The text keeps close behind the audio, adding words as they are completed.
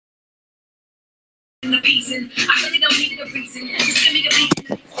and appeasing. I really don't need a reason. Just give me a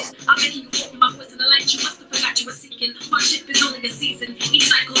beat. I've been you holding my voice in the light. You must have forgot you were seeking. Hardship is only a season. Each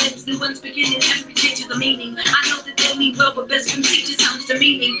cycle ends, new ones beginning. Every change is a meaning. I know that they mean well, but best from teachers sounds the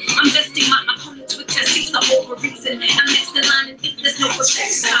meaning. I'm vesting my opponents with tests. He's the whole reason. I'm next in line, and if there's no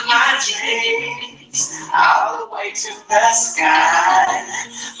protection, my dreams all the way to the sky.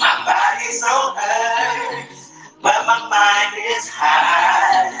 My body's on earth, but my mind is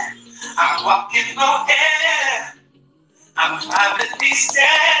high. I'm walking on air. I'm climbing these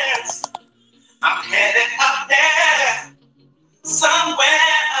stairs. I'm headed up there. Somewhere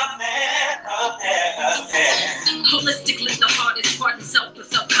up there, up there, up there. Holistically, the hardest part is self for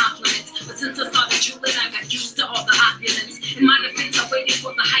self-compliments. But since I started drooling, I got used to all the opulence. In my defense, I waited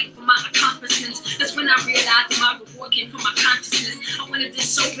for the hype for my accomplishments. That's when I realized that my reward came from my consciousness. I wanted this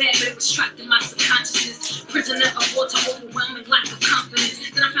so bad, but it was trapped in my subconsciousness. Prisoner of water, overwhelming lack of confidence.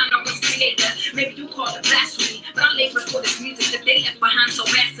 Then I found I was creator. Maybe you call it blasphemy, but I labored for this music that they left behind so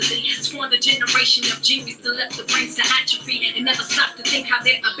rapidly. Spawned a generation of genius that left the brains to atrophy and never stopped to think how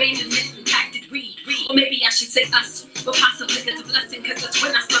their abandonment impacted we. Or maybe I should say us, but possibly it's a blessing, cause that's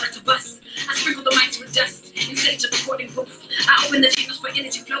when I started to bust. I sprinkled the mics with dust in stage of recording booth. I opened the chambers for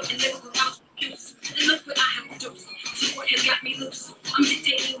energy flow and lyrical outputs. And look what I have produced. Support has got me loose. I'm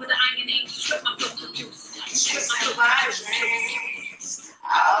dictating with the iron age to strip my flow produce. Chasing my dreams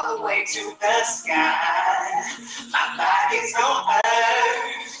all the way to the sky. My body's on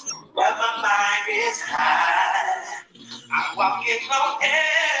earth, but my mind is high. I'm walking on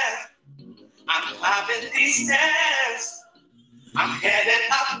air. I'm climbing these stairs. I'm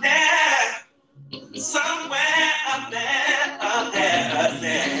headed up there. Somewhere up there, up there, up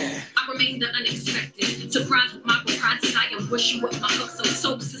there. I remain the unexpected. Surprised with my reprisals, I ambush you with my hooks. So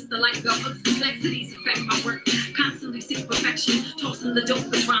soap sister like the hooks. Complexities affect my work. Constantly seek perfection. Tossing the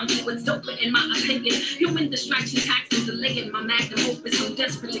dopest rhymes to what's doper in my opinion. Human distraction taxes delaying my magnum opus. I'm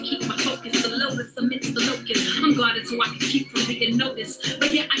desperate to keep my focus. The lotus amidst the locust. I'm guarded so I can keep from being noticed.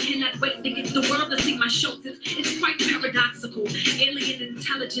 But yet I cannot wait to get the world to see my shows. It's quite paradoxical. Alien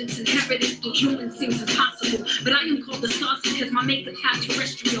intelligence inherited through humans seems impossible. But I am called the saucy because my makeup's half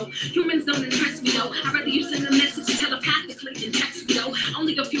terrestrial. Humans don't impress me though. I'd rather you send a message telepathically than text me though.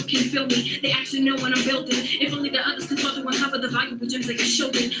 Only a few can feel me. They actually know what I'm building. If only the others can further uncover the valuable gems they can show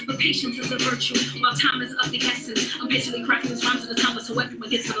me. But patience is a virtue, while time is of the essence. I'm patiently crafting this rhyme to the time so everyone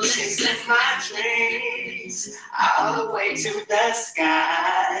gets to the lesson. Chasing my dreams all the way to the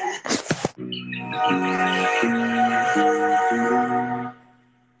sky.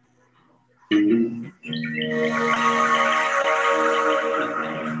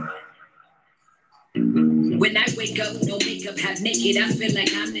 When I wake up, no makeup, half naked, I feel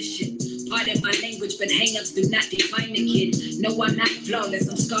like I'm the shit. Pardon my language, but hang-ups do not define the kid. No, I'm not flawless,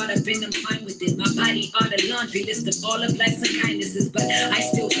 I'm scarred up and I'm fine with it. My body are the laundry list of all of life's kindnesses. But I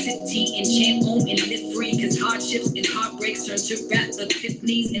still sip tea and chant home and live free. Cause hardships and heartbreaks turn to rap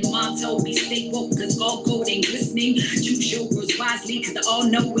epiphanies. And mom told me stay woke, cause all gold ain't glistening. Choose your words wisely, cause the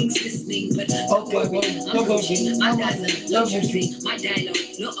all-knowing's listening. But don't worry, I'm pushing my dialogue, luxury, my dialogue,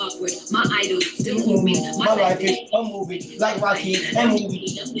 no awkward, my idols still move me. My life is a movie, like Rocky and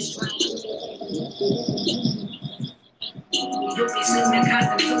movie. I'm just trying. You'll be soon and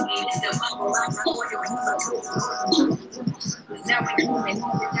cousin to me. It's the mama I'm now we're moving. I'm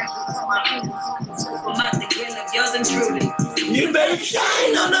out the grill of yours and truly. You better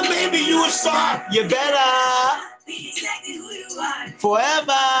shine on them, baby. You a star. You better Be exactly who you are.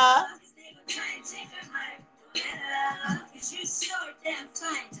 forever.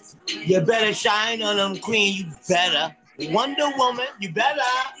 You better shine on them, queen. You better. Wonder Woman. You better.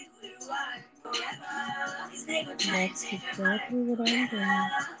 That's exactly what I'm doing.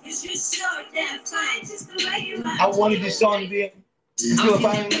 I wanted this song to be.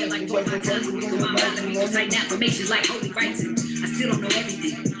 Right now, information's like holy writing. I still don't know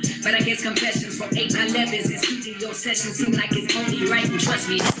everything, but I guess confessions from 8/11s and studio sessions seem like it's only right. And trust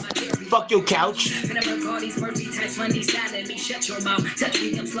me, it's my therapy. Fuck your couch. Whenever call these Murphy types funny, silent me, shut your mouth. Touch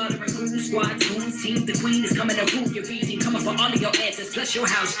me, I'm slaughtering goon squads, goons, team. The queen is coming to rule your beating, coming for all of your asses, plus your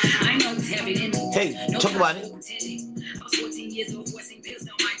house. I know it's heavy in me. Hey, talk about it. I was 14 years old, forcing pills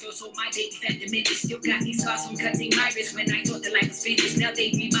down my throat, so my daily fat diminished. Still got these scars from cutting my wrist when I thought that life was finished. Now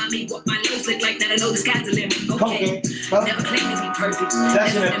they remind me what my lows look like. Now I know the sky's the limit. Okay, never claim to be perfect.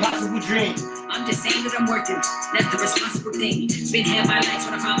 That's an impossible dream. I'm just saying that I'm working. That's the responsible thing. Spend half my life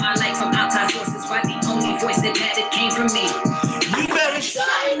trying to find my life from outside sources. Why the only voice that mattered came from me. You better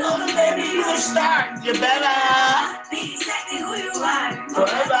shine on them, baby. You a star. You better be exactly who you are.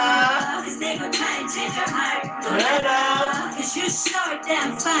 forever. gon' try and change your heart. Don't let up, cause you so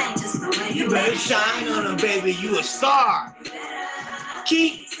damn fine. Just the way you better shine on them, baby. You a star. You better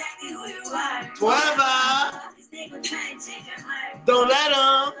keep exactly who you are forever. Cause they gon' try and change your heart. Don't let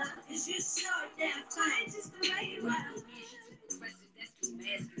them, cause you so damn fine. Just the way you are.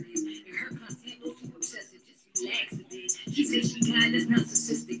 Her content no too obsessive, just relax a bit. She said she kindness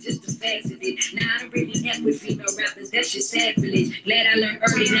narcissistic, just the facts of it. Now I don't really act with female rappers, that's just sacrilege. Glad I learned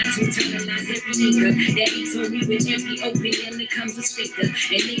early not to internalize every nigga. Daddy told me with every opening comes a sticker.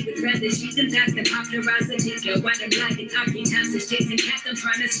 And they would rather she than not than popularize a nigga. While I'm lying oftentimes it's chasing cats, I'm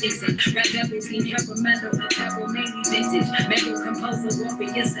trying to stick some. Rap devils in caramel, apparel mainly vintage. Metal composer,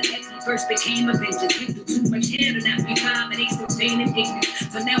 warrior, so every verse became a vintage. We do too much hair to not be fine, but they still staying in ignorance.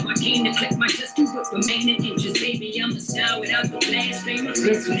 So now I came to clip my just do what remaining inches. Baby, I'm a star without the flash, famous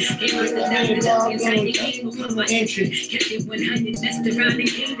riches. Came out the doctor, that's how they came upon my entry. Kept it 100, messed around and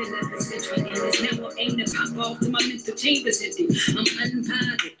came to another century. And it's never aim to pop off to my mental chambers empty. I'm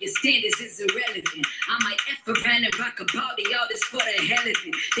unbothered, your standards is irrelevant. I might F around and rock a body, all this for the hell of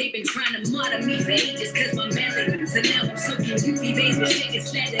it. They've been trying to murder me for ages cause my melanin. So now I'm soaking UV rays with shaking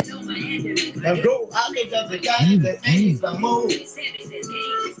slatted on my head. Now go, I'll get the guy that ain't the move.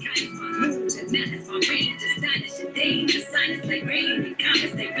 Madness on range, astonishing days. The sinus like rain, and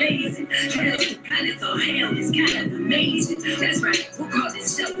comets they blazing. Trails to planets on hell is kind of amazing. That's right, we'll call it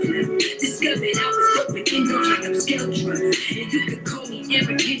self-love. Discovered I was dope with Indo like I'm skilled drugs. And you could call me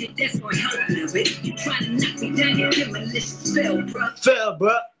arrogant, that's for help. But if you try to knock me down, you get malicious. Fell, bruh. Fell,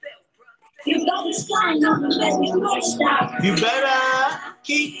 bruh. You got this flying on the best before stop. You better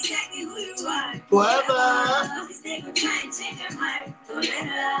keep exactly who you are forever. Cause they gon' try and change your heart. Don't let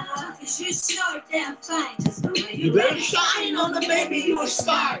her, cause you're so damn fine. Just the way you better shine on the baby, you a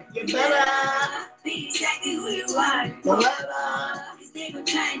star. You better be exactly who you are. Don't let her, cause they gon'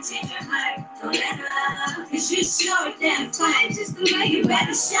 try and change your heart. Don't let her, cause you're so damn fine. Just the way you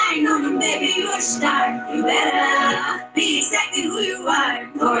better shine on them, baby, you a star. You better be exactly who you are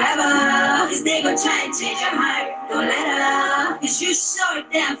forever. Cause they gon' try and change your heart. Don't let her, cause you're so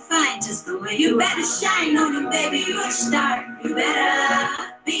damn fine. Just the way you better shine on them, baby, you a star. You better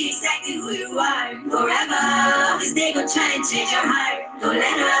be exactly who you are forever. Cause they gon' try and change your heart. Don't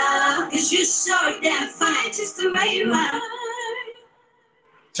let her, cause you're so damn fine. Just the way you are.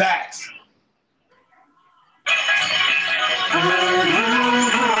 Tax.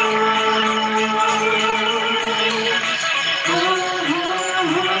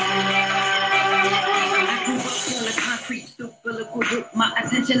 My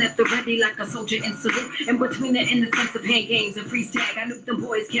attention at the ready like a soldier in salute. In between the innocence of hand games and freeze tag, I knew them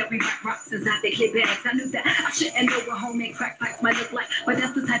boys carry back rocks inside their clip bags. I knew that I shouldn't know what homemade crack pipes might look like, but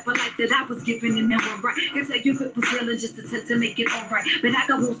that's the type of life that I was given and never right. Guess that you could was real and just attempt to make it alright, but I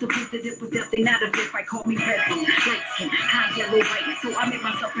got wolves to prove that it was definitely not a fake fight. Call me red bone, light skin, high yellow white. So I make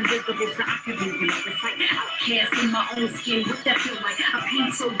myself invisible so I can be in the sight. Outcast in my own skin, what that feel like? I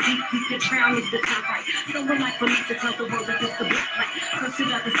pain so deep you could drown if the time right. Someone like for me to tell the world that it's the black light.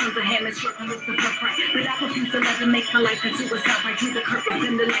 Cursing out the sons of Ham and struggling with the blood right. But I refuse to let them make my life into a sound right. Drew the curtains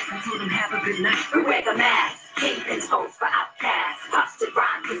in the lights and told them have a good night. We wear the mask, kingpins votes for outcasts. Busted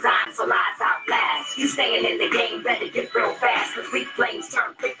rhyme design so lies outlast. You staying in the game, better get real fast, cause weak flames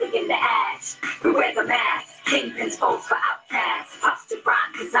turn quickly into ash. We wear the mask, kingpins votes for outcasts. Busted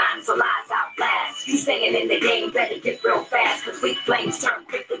rhyme design so lies outlast. You staying in the game, better get real fast, cause weak flames turn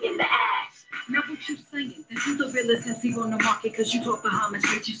quickly into ash. Now what you saying? That you the realest MC on the market, cause you talk about how much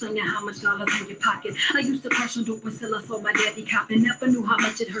rich you saying how much dollars in your pocket. I used to crush on dope and sell us for my daddy copping. Never knew how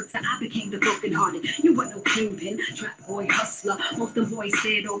much it hurt, so I became the broken hearted. You weren't no kingpin, trap boy, hustler. Most of the boys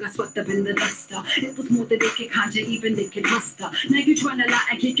said, oh, got swept up in the duster. It was more than they could conjure, even they could muster. Now you trying to lie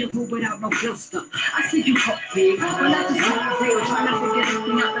and kick your fool without no bluster. I see you talk big, but I just talk real. Trying to figure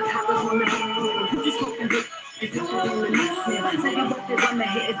everything out, the top is on the hill. You just talking big. It's just a real mix here. Say you worked it on the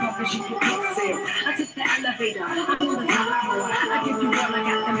hit, it's not cause you can fix it. I took the elevator, I'm on the top floor. I give you all, I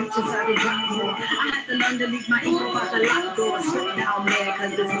got the bitches out, they drop more. I had to learn to leave my ego by the locked door. Straight down there,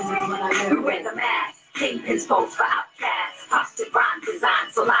 cause this music's what I live. We wear the mask, kingpins votes for outcasts. Busted rhyme design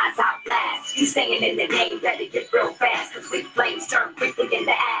so lies outlast. You staying in the game, better get real fast, cause weak flames turn quickly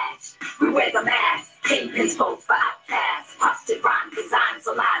into ash. We wear the mask, kingpins votes for outcasts. Busted rhyme design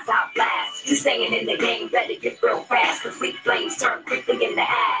so lies outlast. You staying in the game, better get real fast, cause weak flames turn quickly into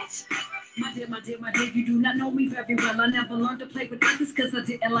ash. My my day. You do not know me very well. I never learned to play with others because I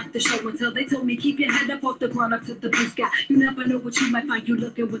didn't like the show until they told me keep your head up off the ground up to the blue sky. You never know what you might find. You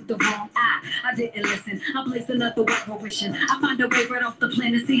looking with the wrong eye. I didn't listen. I placed another white fruition. I find a way right off the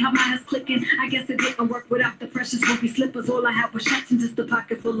planet. See how mine is clicking. I guess it didn't work without the precious ruby slippers. All I had was shots and just a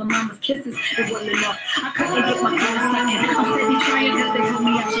pocket full of mama's kisses. It wasn't enough. I couldn't get my car stuck in. I'm steady trying because they told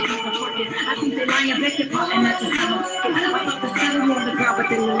me I should keep on twerking. I think they lying back and part and that's just how I'm skin. I thought the sun on the ground, but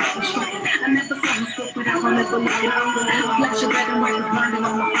they look like me striking. I never saw him spoke, but I remember looking over. Flash of red and white was burning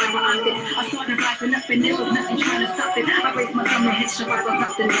on my fiber optic. I started rising up and there was nothing trying to stop it. I raised my thumb and hit Shabbat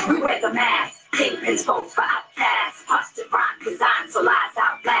up the neck. We wear the mask. Kingpins folks for outcasts. Busted rhyme design so lies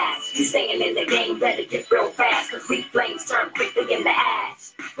outlast. You staying in the game, better get real fast. Cause weak flames turn quickly into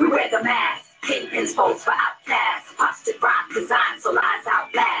ash. We wear the mask. Kingpins folks for outcasts. Busted rhyme design so lies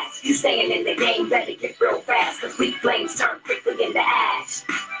outlast. You staying in the game, better get real fast. Cause weak flames turn quickly into ash.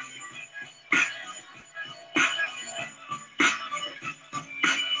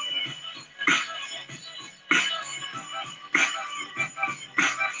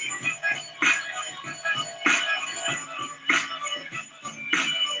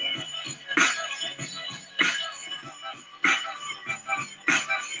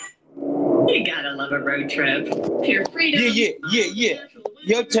 You gotta love a road trip. Pure freedom. Yeah.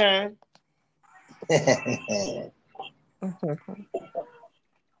 Your turn.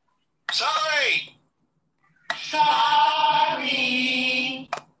 Sorry.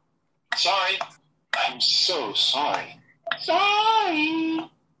 I'm so sorry. I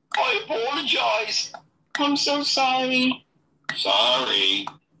apologize. I'm so sorry.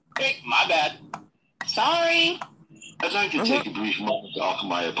 Hey, my bad. Sorry. I'd like to take a brief moment to offer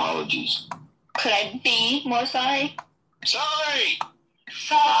my apologies. Could I be more sorry? Sorry.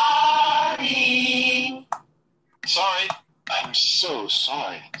 I'm so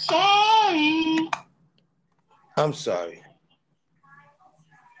sorry. I'm sorry.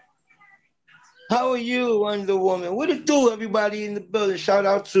 How are you, Wonder Woman? What it do, everybody in the building? Shout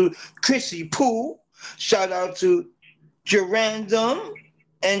out to Chrissy Pooh. Shout out to Gerandom.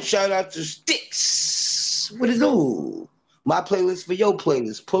 And shout out to Sticks. What it do? My playlist for your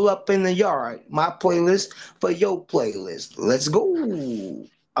playlist. Pull up in the yard. My playlist for your playlist. Let's go.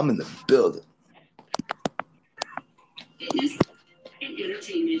 I'm in the building. Fitness and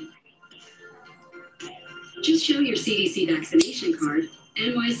entertainment. Just show your CDC vaccination card,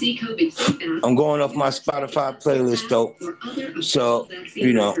 NYC COVID safe app. I'm going off my Spotify playlist though. So,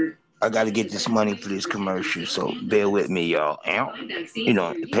 you know, I got to get this money for this commercial, so bear with me, y'all. You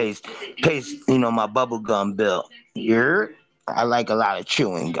know, it pays, you know, my bubble gum bill. I like a lot of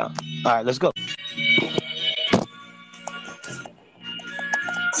chewing gum. All right, let's go.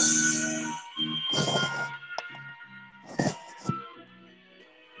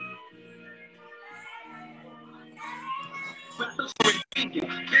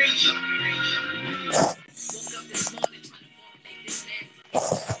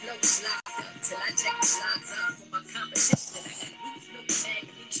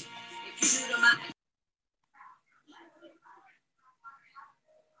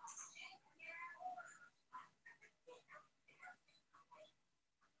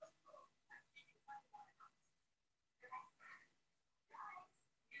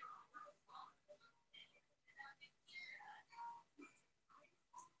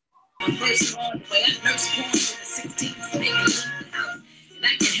 First born, way I nurse born in the 16th, making out. And I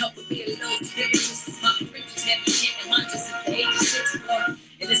can't help but be a little different. My riches have me getting mine just at the age of 6 born.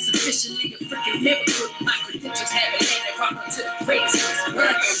 And it's officially a freaking miracle. My credentials have it and brought me to the greatest.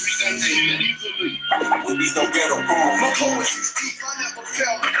 Please don't get them wrong. My poetry's deep, I never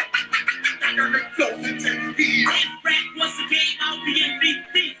felt it. I got the close intensity. Rap once again, I'll be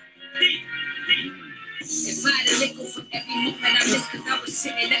MVP. If I had a nickel for every moment I missed, cause I was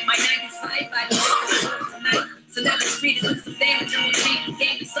sitting at my 95 by the tonight. So now it's free to do some damage on the team.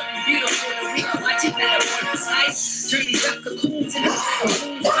 Game is something beautiful to read. Watch it better on the side. Journeys up cocoons and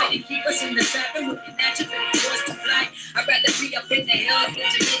cocoons. Trying to keep us in the seven, looking at you for the force to fly. I'd rather be up in the hills than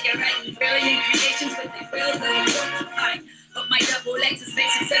Jamaica writing brilliant creations with the wills that they want to find. But my double X's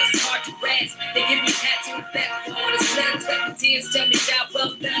make success is hard to grasp. They give me tattoo back for all the slugs. But the tears tell me job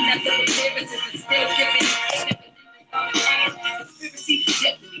well done. After appearances and still giving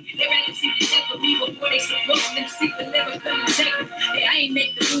they rather see the death of me before they support them. See the lyrical integrity. Hey, I ain't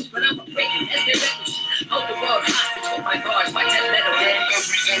make the rules, but I'm a breaking as their records. Hold the world hostage for my bars, my 10-letter head.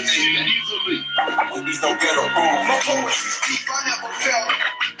 Please don't get them wrong. My poetry's deep, I never felt it.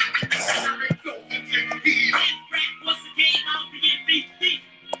 Once again, I'll be MVP.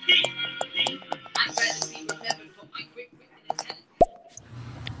 I'd rather be remembered for my quick and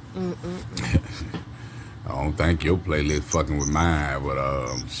intelligent. don't think your playlist fucking with mine, but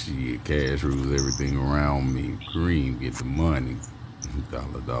shit, cash rules everything around me. Green, get the money.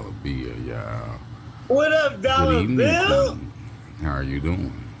 Dollar bill, y'all. What up, Good Dollar evening, Bill? Queen. How are you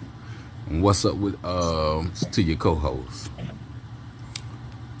doing? And what's up with to your co-host?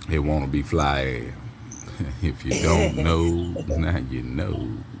 It wanna be fly. If you don't know, now you know.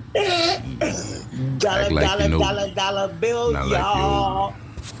 Dollar, Act like dollar, you know. dollar bill, Not like y'all.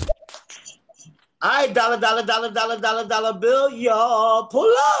 All right, dollar bill, y'all.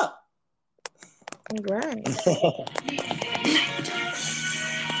 Pull up. All right.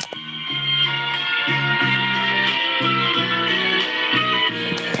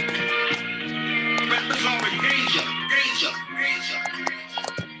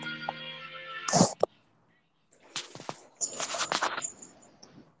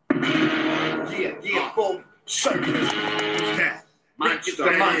 Yeah, full circuit. Who's that? Monster.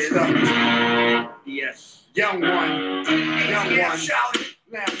 Yes. Young one. Shout it.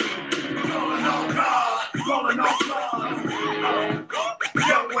 Rolling on God.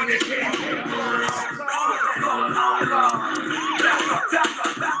 Young one is here.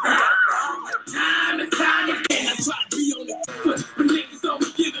 Time and time again, I try to be on the foot, but niggas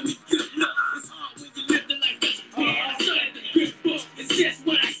always giving me good luck. It's hard when you live the life that's hard. I started the good book. It's just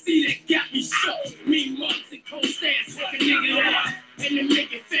what I see that got me shook. Me months and cold stance, fuck a nigga out. And to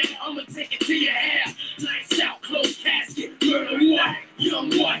make it fair, I'ma take it to your hair. Lights out, closed casket, murder one. Young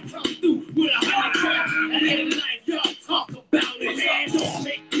one, come through with 100 crabs. And in the night, y'all talk about it. And don't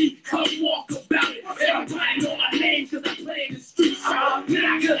make me come walk about it. Everybody know my name cause I play in the streets. Not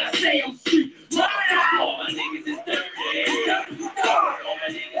cause I say I'm street. All my niggas is dirty. All my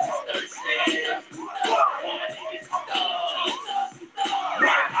niggas is thirsty. All my niggas is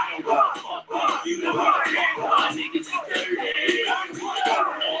you know my niggas is dirty. All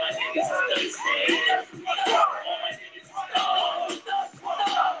my niggas is thirsty. All my niggas is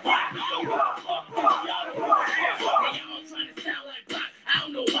y'all trying to sound like Pac. I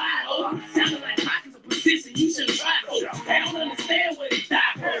don't know why. Sounding like Pac is a position you shouldn't try. I don't understand what it's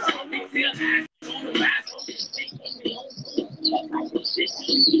died for. Big tail eyes on the rise.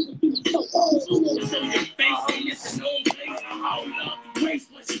 So your face ain't this a known place. I don't love the grace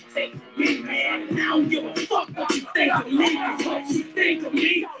what you take from me, man. And I don't give a fuck what you think of me. What you think of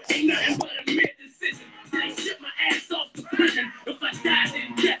me ain't nothing but a mid decision. Then I ship my ass off to prison. If I die,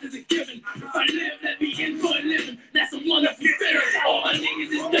 then death is a given. If I live, let me in for a living. That's a wonderful feeling. All my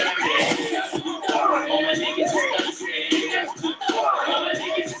niggas is dirty. All my niggas is thirsty. All my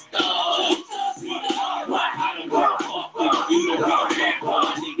niggas is thirsty. Why? I don't give a fuck. You know what I'm saying? All my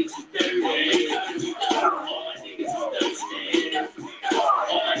niggas is dirty. All my niggas is thirsty.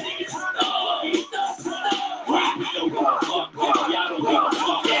 All my niggas is thirsty. Why? I don't give a fuck. Y'all don't give a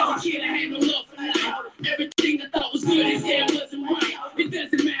fuck. As a kid, I had no love for life. Everything I thought was good is there wasn't right. It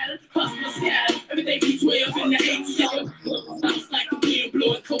doesn't matter. Hustle scatter. Everything be 12 in the ATL. Sounds like the wind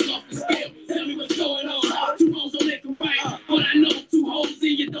blowing coke off the scale. Tell me what's going on. 2 hoes don't make a fight. But I know 2 hoes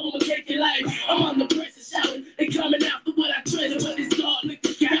in your dome will take your life. I'm under pressure shouting. They coming after what I treasure. But it's all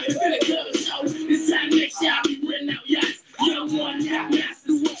looking counting. It's been a cover show. This time next year I'll be renting out yachts. Young one, yacht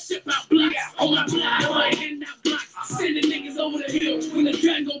masters will ship out blocks. On my block, I hand out blocks. Sending niggas over the hill. When the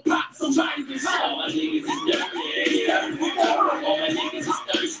gun go pop, somebody's in shot. All my niggas is dirty. All my niggas is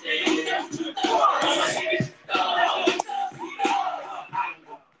thirsty. All my niggas is thirsty.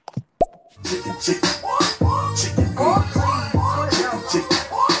 Chicken, chicken, chicken heads, chicken,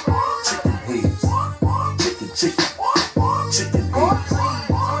 chicken heads, chicken, chicken, chicken heads,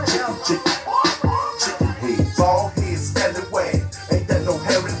 chicken, chicken heads, all heads scallywag, ain't that no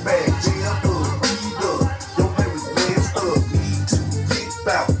hairy bag, jail up, weed up, your hair is messed up, need to get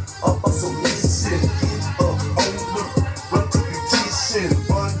out, up on some mission, get up on the run to beautician,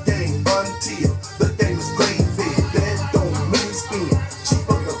 run game until the game is crazy, that don't mean skin, cheap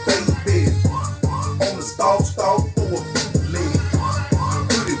up the baby, on the stalk for a bootleg,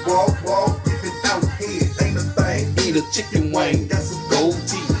 pretty walk, give it out head, ain't a thing, eat a chicken wing, that's a gold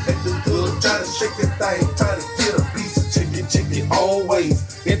teeth, at the good, try to shake that thing, try to get a piece of chicken,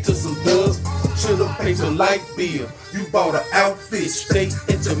 always, into some dubs, should've paid your light bill, you bought an outfit, straight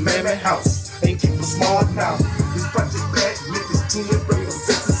into mammy house, ain't keep a smart mouth, this project back, Memphis 10, bring them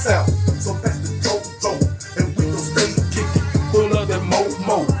Texas south, so pass the dope, and we gon' stay kicking, full of that mo.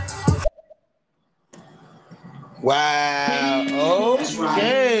 Wow.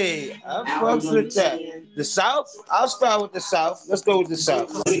 Okay. I fucks with that. The South? I'll start with the South. Let's go with the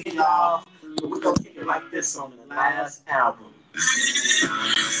South. We're gonna kick it like this on the last album.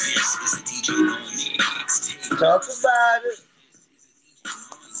 Talk about it.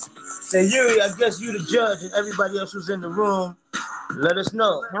 And you, I guess you the judge, and everybody else who's in the room, let us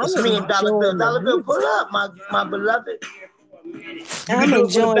know. It's me and Dollar Bill. enjoying the Dollar Bill, music. pull up, my beloved. You I'm can do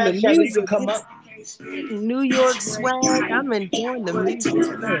it for the enjoying the back channel. You can music. come It's up. New York swag. I'm enjoying the music.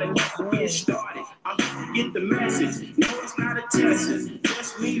 Get started. I hope you get the message. No, it's not a test. It's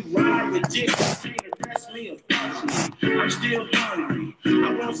just me riding the dick. That's me unfortunately. I'm still hungry.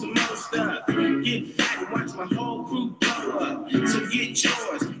 I want some more stuff. Get fat and watch my whole crew blow up. So get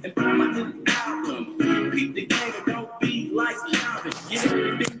yours and buy my new album. Keep the game and don't be like Calvin. Get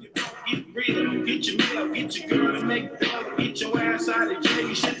everything you want. Get real. Get your mail. Get your girl to make bail. Get your ass out of jail.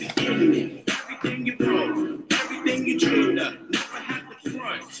 You should be getting it. Everything you want. Everything you dreamed of. Never have to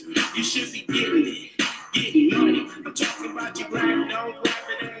front. You should be getting it. Getting money. I'm talking about you black, don't rap,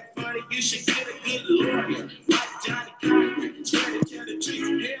 it ain't funny. You should get a good lawyer, like Johnny Cochran. Swear to tell the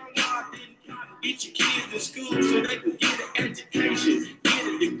truth. Hell no, I didn't come. Get your kids in school so they can get an education, get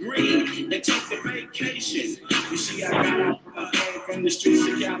a degree, and take a vacation. You see, I came from the streets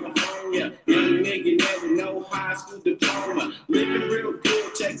of California. Young nigga never no high school diploma. Living real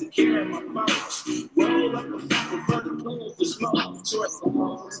good, taking care of my folks. Roll up a fucking bucket pool for smoke. Short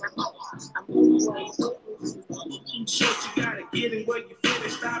shit, you gotta get in where you feel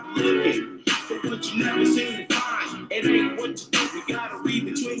and stop looking for what you never seen to find. It ain't what you think, you gotta read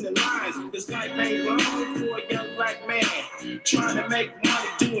between the lines. This life ain't long for a young black man trying to make money,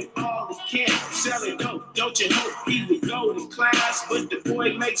 doing all he can. Selling dope, don't you hope he would go to class? But the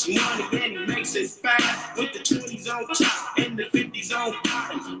boy makes money and he makes it fast. With the 20s on top and the 50s on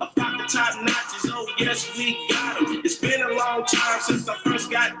bottom. About the top notches, oh yes, we got them. It's been a long time since I first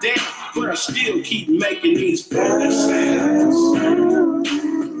got down, but I still keep making these funky sounds.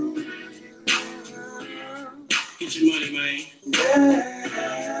 Get your money,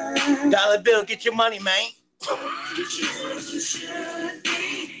 man. Dollar Bill, get your money, man.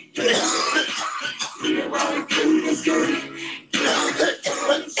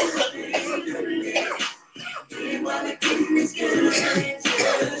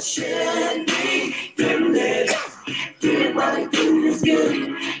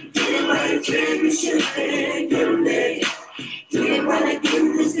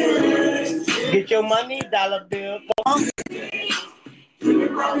 Get your money, Dollar Bill. Come on.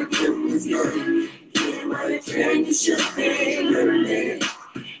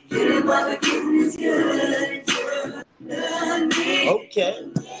 Okay,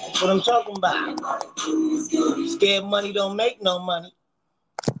 that's what I'm talking about. Scared money don't make no money.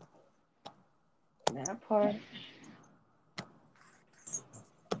 That part.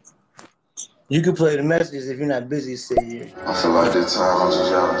 You can play the messages if you're not busy, say yeah. I feel like this time I'm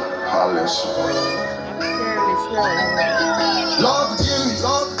just young. Holla at you. Lord forgive me,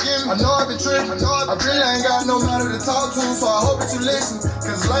 Lord forgive me. I know I've been tripping. I really ain't got nobody to talk to, so I hope that you listen.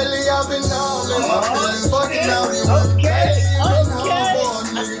 Cause lately I've been all in my feelings, fucking out here with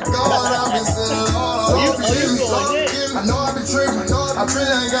God, I've been saying, Lord forgive me, Lord forgive me. I know I've been tripping. I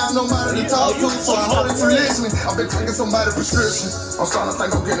really ain't got nobody to talk to, so I hope that you listen. I've been taking somebody's prescription. I'm starting to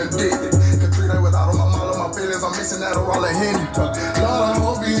think I'm getting addicted. Cause 3 days without my mom and my feelings, I'm missing that all the Henny. Lord, I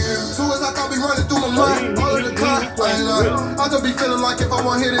hope you hear. Soon as I thought be running through my mind, all of the time. I just be feeling like if I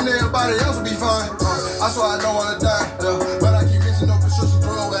want hit, then everybody else would be fine. I swear I don't wanna die, but I keep missing no prescription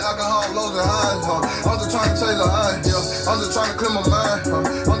drugs with alcohol, lows and highs. I'm just trying to chase the high, I'm just trying to clear my mind.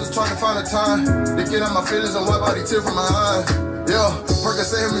 I'm just trying to find a time to get out my feelings and wipe out the tears from my eyes.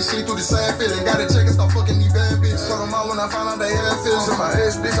 Percocet help me see through the sad feeling. Gotta check and start fucking these bad bitches. Cut them out when I find out they had feelings. So my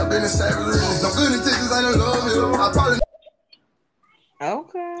ex bitch, I been in savage. No good intentions, ain't no love here. I probably.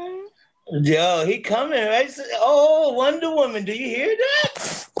 Okay. Yo, he coming, right? Oh, Wonder Woman, do you hear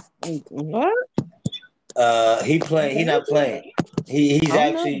that? What? He playing. He not playing. He's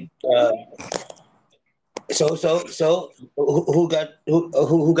actually. So who got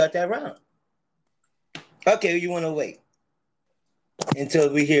that round? Okay, you want to wait until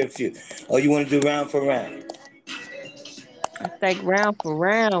we hear a few, or you want to do round for round? I think round for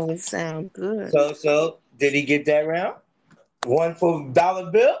round would sound good. So did he get that round? One for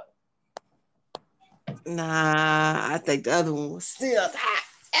Dollar Bill? Nah, I think the other one was still hot.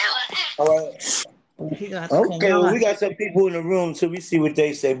 All right. Okay, well, we got some people in the room, so we see what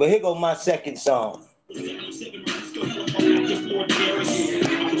they say. But here go my second song.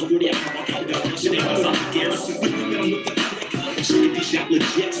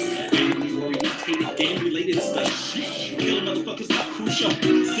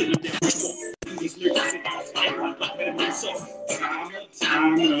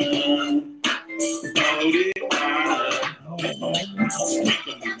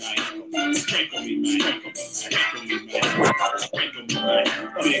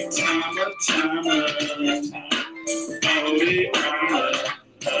 Big timer. Oh, yeah.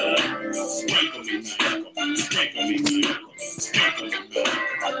 Sprinkle me, man. Sprinkle me, man. Sprinkle me, man.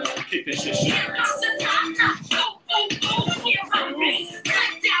 Kick that shit shit.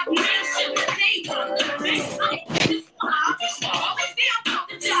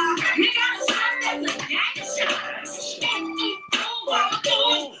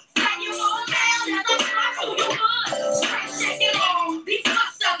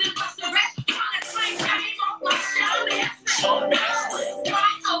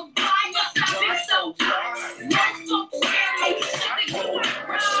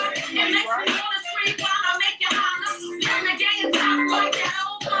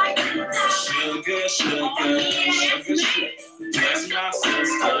 Sugar. That's my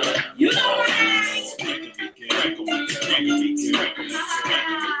sister. You know what I mean? Sprinkle me.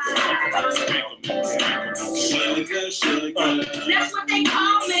 Sugar. That's what they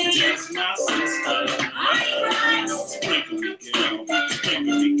call me. That's my sister. Alright. Sprinkle me.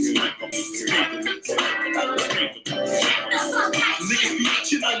 Nigga,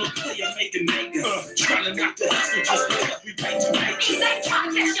 bitchin' on the player, make a nigga. Trying to knock the hustle just because we pay to make it. They trying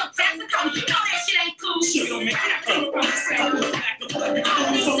to catch your testicle. You know that shit ain't cool. Shit don't make it cool. Okay,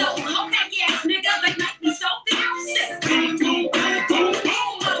 yeah, nigga, they make me so damn sick. Boom,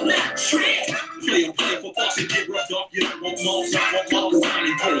 on that trick. Play for false and get rubbed off. You don't want more, so I want more sign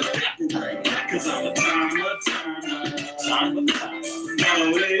and get evaporate. Cause I'm a timer. No,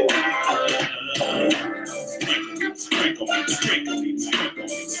 Sprinkle me.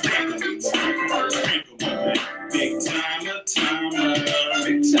 Big timer. Big time.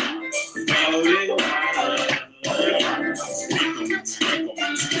 Oh, yeah.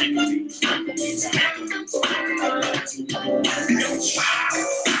 Sprinkle me.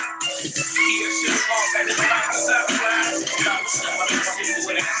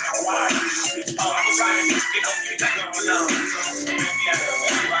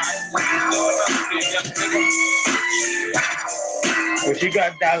 What you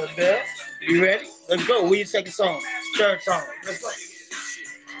got, Dollar Bill? You ready? Let's go. Where's your second song? Third song. Let's go.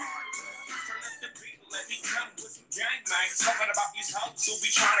 Talking about these hoes who be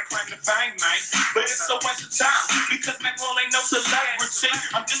trying to claim the fame, man. But it's a waste of time because man, well, ain't no celebrity.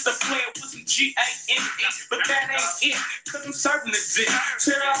 I'm just a player with some G-A-N-E, but that ain't it. Cause I'm serving the dick.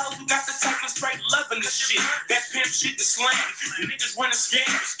 Tell the hoes who got the type of straight loving the shit. That pimp shit is slam. Niggas running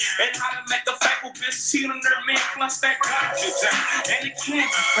scams. And how to make a faithful bitch cheat on their man plus that garbage down. And it can't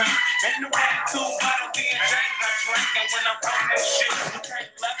be found. Ain't no attitude bottle being jaded. I drink. And when I'm on that shit, you can't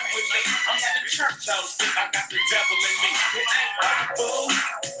love it with me. I'm having church hoes. I got the devil in me. It ain't right, fool.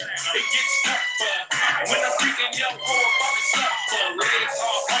 It gets tougher. When I'm freaking your whore, I'm suffer. Legs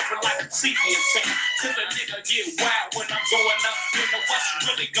all open like a TV antenna. Cause a nigga get wild when I'm going up. You know what's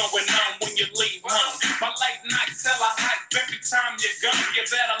really going on when you leave home. My late night tell I hype every time you go. You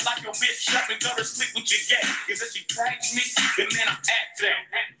better lock your bitch up and go to sleep with your gay. Cause if she tags me, then I'm at that.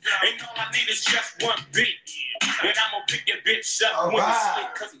 And all I need is just one beat. And I'm gonna pick your bitch up when you sleep.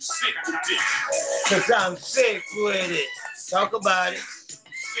 Cause I'm sick with this. Cause I'm sick with it. Talk about it.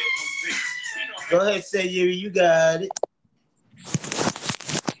 Go ahead, say you got it.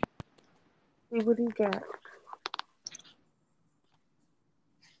 See what he got.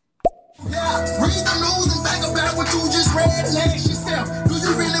 Yeah, read the news and think about what you just read and ask yourself, do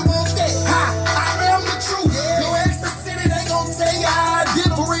you really want that? I am the truth. Go ask the city, they gon' tell you how I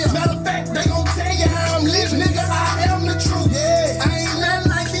did for real. Matter of fact, they gon' tell you how I'm living. Nigga, I am the truth. I ain't nothing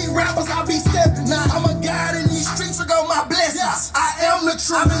like these rappers, I be stepping. Nah, I'm a god in these streets, so go my blessings. I am the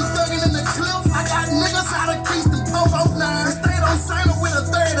truth. I been thugging in the cliff, I got niggas out of Kingston, Popo 9. They stayed on Santa with a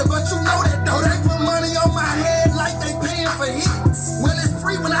 30, but you know that though. They put money on my head like they paying for hits. Well, it's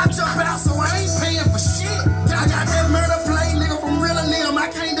free when I jump out, so I ain't paying for shit. I got that murder play, nigga, from real and them, I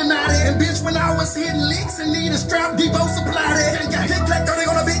can't deny that. And bitch, when I was hitting licks and need a strap, Debo supply that. Kick black, don't they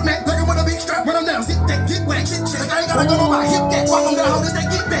on a big Mac, looking with a big strap, run them down, zip that, get whack, shit check. I ain't gotta go on my hip that, walk on down, hold this, they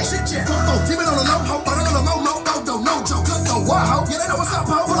get back, shit check. Keep it on the low, ho, on the low, no, no joke, good no, what, ho? Yeah, they know what's up,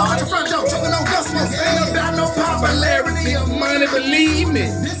 ho, pull out your front door, choking on dustments. Ain't about no popularity or money, believe me.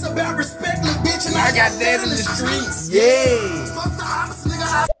 This about respect, little bitch, and I got that in the streets. Yeah. Fuck the opposite,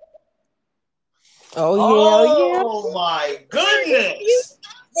 nigga. Oh my goodness!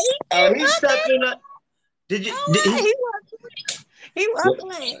 He's stepping up. Did you? He was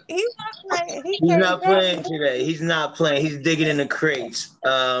playing. He's not playing today. He's not playing. He's digging in the crates.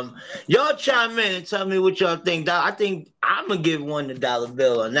 Y'all chime in and tell me what y'all think. I think I'm gonna give one to Dollar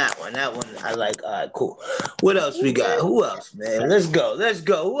Bill on that one. That one I like. All right, cool. What else we got? Who else, man? Let's go.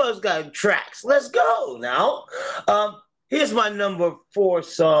 Who else got tracks? Let's go now. Here's my number 4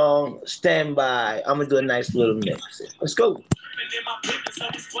 song, Stand By. I'm gonna do a nice little mix. Let's go. In my business, so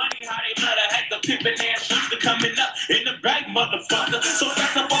it's funny how they let her have the pimpin' ass sister coming up in the back, motherfucker. So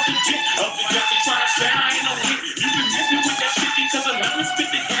that's up off the dick of the guy trying to say I ain't no hit. You can miss me with that shit because I never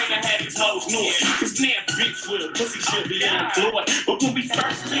spit the game and had these hoes know it. Cause damn bitch with a pussy should be unemployed. But when we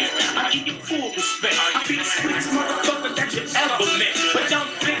first met, I give you full respect. I be the sweetest motherfucker that you ever met. But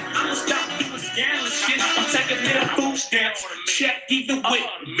don't think I'ma stop doing scandalous shit. I'm taking little food stamps, check even with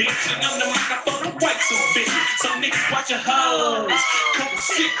bitch. And I'm the microphone, I'm white so bitch. So niggas watch your hoes. Come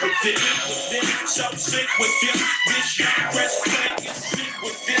sick with this, so sick with this, bitch, you press play, sick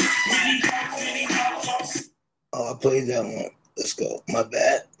with this, many Oh, I played that one. Let's go. My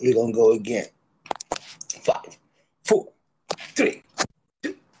bad. We're gonna go again. 5, 4, 3,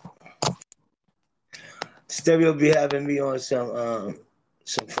 2. Stereo be having me on some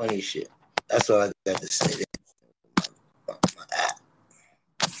funny shit. That's all I got to say.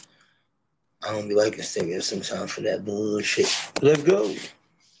 I don't be liking Stereo sometimes for that bullshit. Let's go.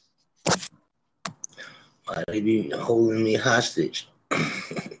 Why they be holding me hostage? All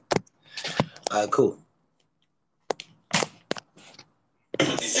right, cool.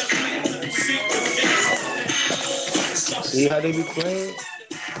 See how they be playing?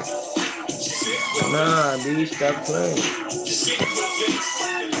 Nah, B, stop playing.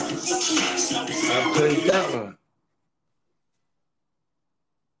 I played that one.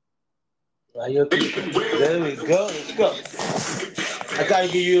 There we go. Let's go. I gotta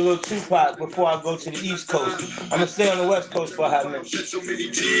give you a little Tupac before I go to the East Coast. I'm gonna stay on the West Coast for a hot minute.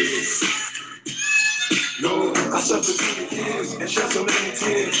 No, I suffered through the years and shed so many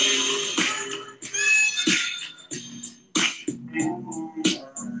tears.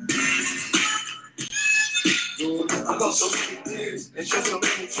 I lost so many things and shed so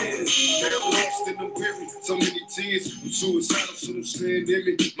many tears. Never lost in the weary, so many tears. I'm suicidal, so don't stand in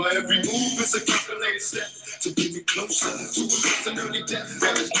me. My every move is a calculated step to bring me closer to a lesson early death.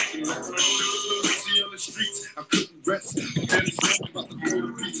 That is making my there was no mercy on the streets. I couldn't rest. My daddy's talking about the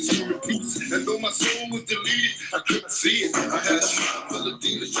golden pieces, human peace. And though my soul was deleted, I couldn't see it. I had a mind full of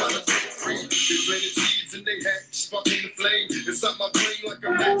demons trying to break free. They planted seeds and they had sparking the flame inside my brain like a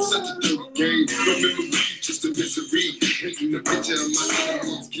rap, such a dirty game. Remember me, just a misery. Painting the picture of my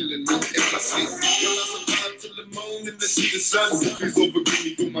enemies killing me in my sleep. Will I survive till the morning to see the sun? Please don't forgive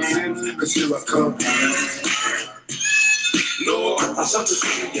me for my sins, cause here I come. Lord, I suffered so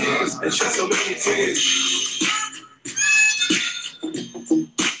many years and shed so many tears.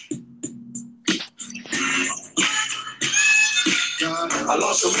 God, I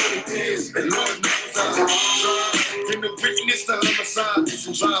lost so many things, and Lord knows I been a witness to homicide.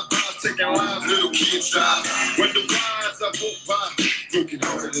 Some drive-bys taking lives, little kids die. When the wise I walk by, broken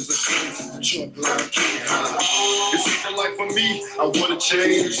hearted as a clown, chalk line, can't hide. It's not the life for me, I wanna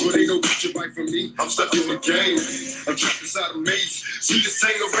change, but ain't no future right for me. I'm stuck in the game, I'm trapped inside a maze. See the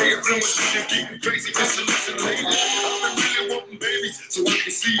same array of influence, and keep me crazy, just to listen lady. I've been really wanting babies, so I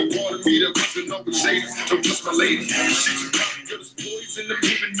can see a part of me that wasn't always shady. Don't trust my lady, she's a copy of the boys and the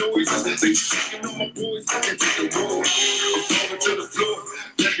moving noises. They checking on my boys, I can take the road. I'm falling to the floor,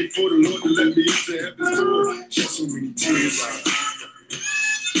 begging for the Lord to let me into heaven's door. Just so many tears.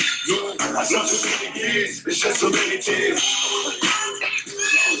 Lord, I suffered so many years, it's just so many tears.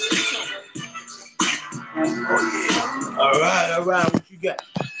 All right, what you got?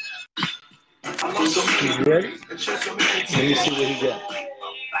 You ready? Let me see what he got.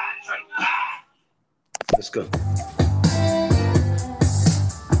 Let's go.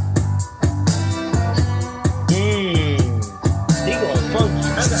 He going funky.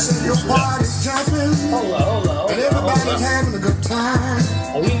 Your party's jumping. Hold on. And everybody's having a good time.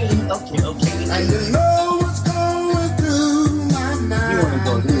 Okay. And you know what's going through my mind. You wanna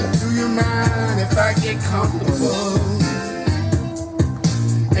go here? Do you mind if I get comfortable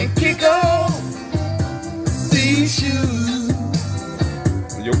and kick off these shoes?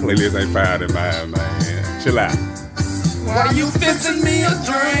 Your playlist ain't fired in mine, man. Chill out. While you fixing me a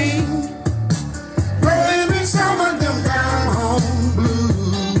drink, play me some of them down home blues.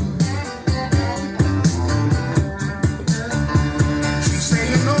 She say,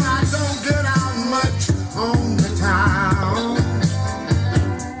 you know I don't get out much on the town,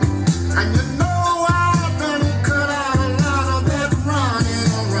 and you know I've been cut out a lot of that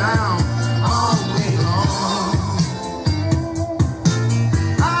running around all day long.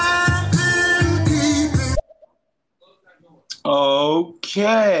 I've been keeping.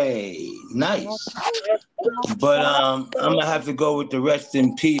 Okay, nice. But I'm gonna have to go with the Rest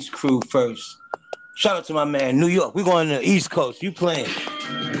in Peace crew first. Shout out to my man, New York. We're going to the East Coast. You playing?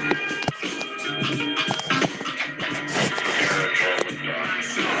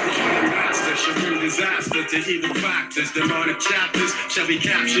 from disaster to evil factors. Demonic chapters shall be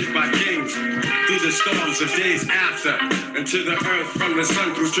captured by kings through the storms of days after, and to the earth from the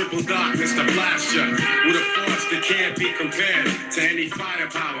sun through triple darkness to blast you with a force that can't be compared to any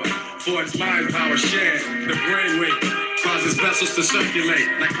firepower. For its mind power shared, the brainwave causes vessels to circulate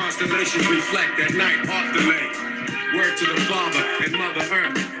like constellations reflect at night off the lake. Word to the Father and Mother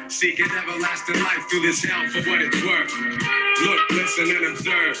Earth, seeking everlasting life through this hell for what it's worth. Look, listen, and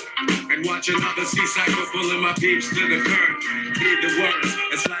observe, and watch another sea cycle pulling my peeps to the curb. Read the words,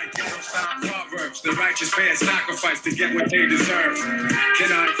 it's like ghetto-style proverbs. The righteous pay a sacrifice to get what they deserve.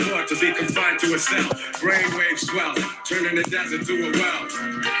 Can I afford to be confined to a cell? Brainwaves swell, turning the desert to a well.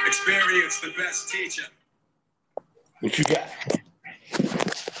 Experience the best teacher. What you got?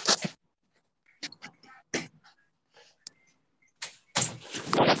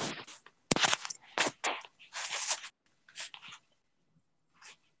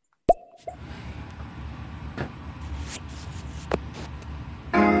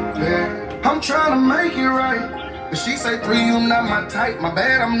 I'm trying to make it right, but she say 3, you not my type. My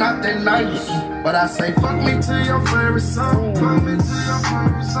bad, I'm not that nice, but I say fuck me to your favorite song. Fuck me to your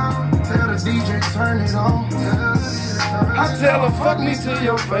favorite song. Tell the DJ turn it on. I tell her fuck me to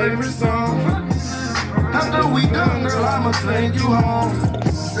your favorite song. After we done, girl, I'ma take you home.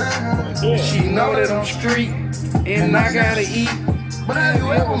 She know that I'm street and I gotta eat, but have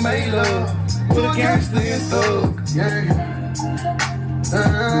you ever made love with a gangster and thug? Yeah.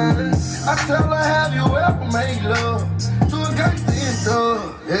 I tell her, have you ever made love to a gangster and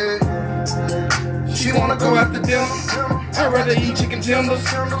thug? Yeah. She wanna go out to dinner. I'd rather eat chicken tenders.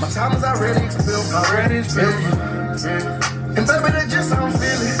 My time is already spilled. And baby, that just how I'm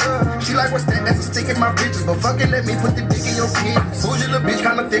feeling. She like, what's that? That's a stick in my bitches. But fuck it, let me put the dick in your kid. Bougie little bitch,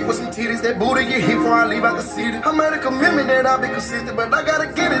 kinda thick with some titties. That booty get hit before I leave out the city. I made a commitment that I'll be consistent, but I gotta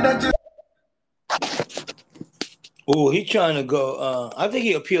get it. I just. Oh, he trying to go. I think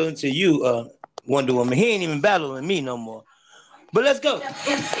he appealing to you, Wonder Woman. He ain't even battling me no more. But let's go. I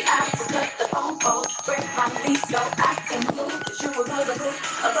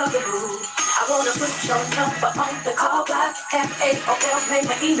wanna put your number on the call block. FAOL, make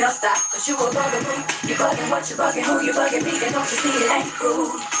my email stop. Cause you a bugaboo. You bugging what you bugging, who you bugging me, and don't you see it ain't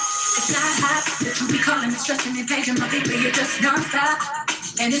cool. It's not hot that you be calling me, stressing and paging my baby, you're just nonstop.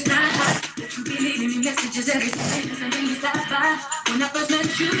 And it's not hot that you be leaving me messages every second and then you stop by. When I first met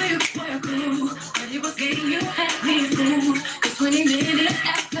you, you were cool, but it was getting you had me fooled. Cause 20 minutes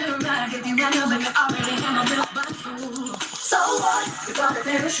after I gave you my number, you already had my milk by fool. So what? You bought a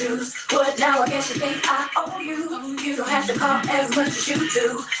pair of shoes. What now? I guess you think I owe you. You don't have to call as much as you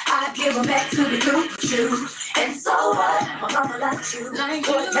do. I give them back to the group with you. And so what? My mama likes you.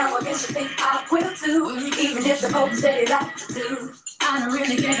 What now? I guess you think I will too. Even if the folks said it like to do. I don't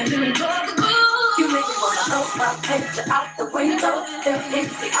really get a little bugaboo. You make me wanna throw my picture out the window. Then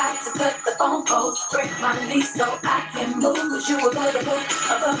empty eyes to cut the phone post. Break my knee so I can move. Cause you a bugaboo,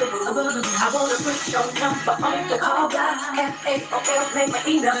 a bugaboo. I wanna put your number on the call block. FAOL, make my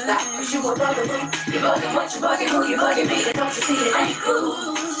email stop. Cause you a bugaboo. You bugging what you bugging, who you bugging me, and don't you see it ain't cool.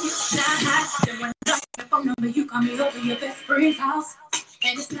 Not hot that when I drop your phone number, you call me over your best friend's house.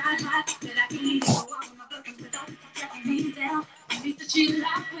 And it's not hot that I can leave you out with my bugging without tracking me down. You need to chill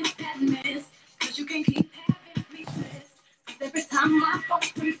out with that mess, cause you can't keep having me stressed. Cause every time my phone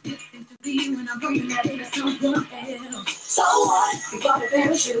rings, it seems to be when I'm bringing that into someone else. So what? You bought a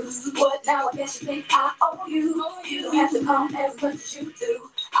pair of shoes. What now? I guess you think I owe you. You don't have to call as much as you do.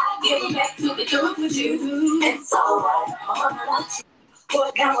 I'll give them back to the group with you. And so what? My mama likes you.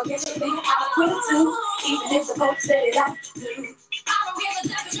 What now? I guess you think I will too. Even if the folks said it like to do. I don't give a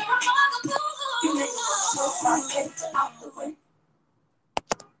damn if you're a bugaboo. You make me wanna throw my picture out the window.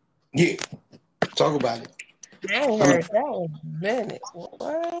 Yeah, talk about it. I ain't heard that in a minute.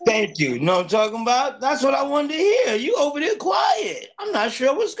 What? Thank you. You know what I'm talking about? That's what I wanted to hear. You over there quiet. I'm not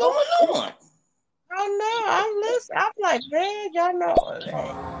sure what's going on. Oh no, I'm listening. I'm like, man, y'all know.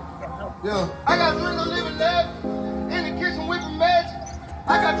 Yeah. I got Drinker living left in the kitchen whipping magic.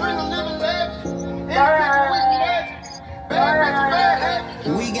 I got Drinker living left in the kitchen whipping magic.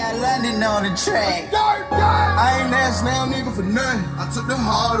 We got London on the track. I ain't asked now nigga for nothing. I took the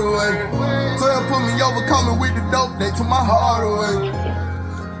heart away. So they put me over coming with the dope. They took my heart away.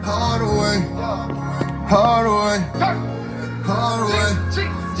 Heart away. Heart away. Heart away.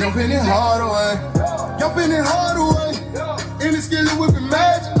 Jumping it hard away. Jumping it hard away. In the skillet whipping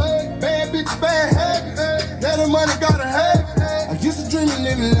magic. Bad bitch, bad habits. Now the money gotta have it. I used to dream of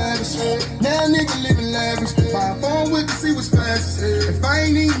living lavish. Now nigga living lavish. Buy a phone with to see what's fast. If I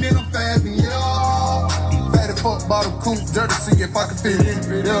ain't eating, then I'm fasting. Yeah. Better fuck bottle coupe, dirty, see if I could fit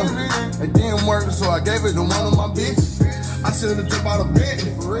in. Yeah. It didn't work, so I gave it to one of my bitches. I should have just bought a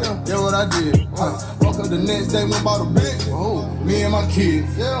Bentley, for real. Yeah, what I did. Woke up the next day, went bought a Bentley. Oh, me and my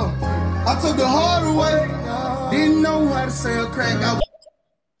kids. Yeah. I took the hard way. Didn't know how to sell crack.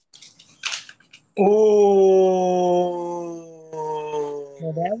 Well,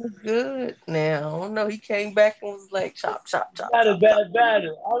 that was good. Now, I don't know. He came back and was like, chop, chop, chop. Not a bad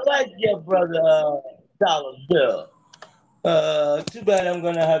battle. I like your brother, Dollar Bill. Too bad I'm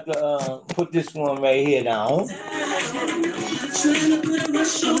gonna have to put this one right here down.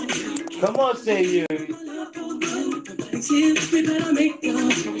 Come on, say you.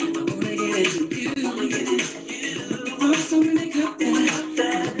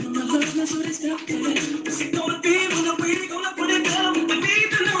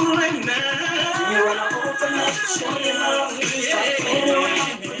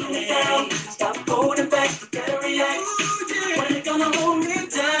 Stop holding back, you gotta react. When you're gonna hold me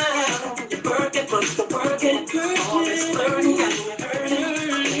down, you're working, but the working. All this learning got me hurting.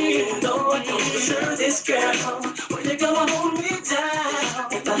 You know I don't deserve this girl. When you're gonna hold me down,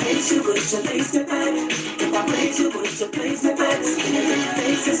 if I hate you, would you place me back? If I praise you, would you place me back? And your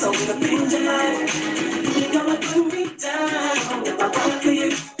face is on the page of life. When you're gonna put me down, if I run for you,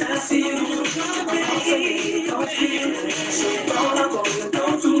 that's for you. I'm also getting for you. So all I want to know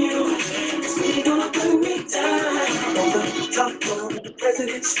from you. You're gonna put me down on the top floor of the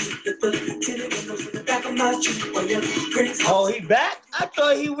president's suite. The tinted windows in the back of my Jeep. Oh, he back? I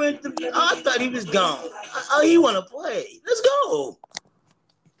thought he went to. I thought he was gone. Oh, he wanna play. Let's go.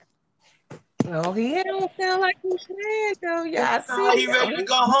 No, he don't sound like he's playing though. Yeah, I Are see. you ready to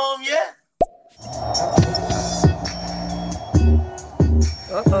go home yet?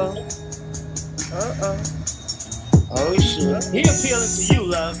 Uh-oh. Oh shit. He appealing to you,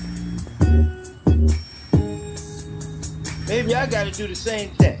 love. Maybe I gotta do the same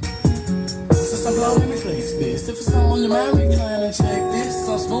thing. Since I'm blowing, let me flex this. If it's on your mind, recline and check this.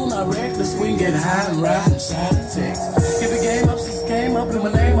 So smooth, not reckless. We can get high and ride from side to text. Give the game up since it came up, blew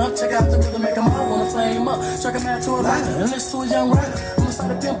my name up. Check out the rhythm, make them all wanna flame up. Strike a match to a lighter, and listen to a young rider. On the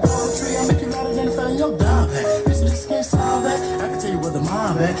side of pimp on tree, I make you louder than the fella in your dog hat. Bitch, this can't solve that. I can tell you where the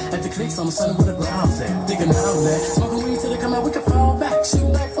mob at. At the clicks on the sun where the ground's at. Digging out that. Smoking weed till they come out, we can fall back.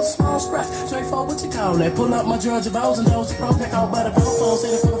 Shooting back for small scratch. Straight for what you call that. Pull up my Georgia Vows and those pro pack all by the profile. Say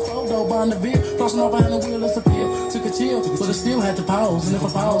it for the photo, Bonneville. Crossing over behind the wheel is a pill. Took a chill, but I still had to pause. And if I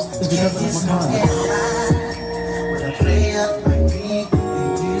pause, it's because of my car. When I play up like me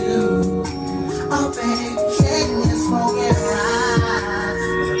and you, oh baby, can you smoke it right?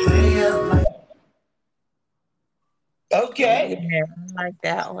 When I play up like. Okay. Yeah, I like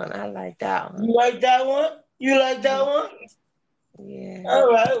that one. You like that one? You like that one? Yeah.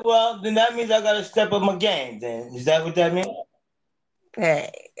 All right. Well, then that means I gotta step up my game. Then is that what that means?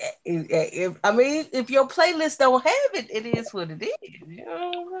 Hey, if your playlist don't have it, it is what it is. You know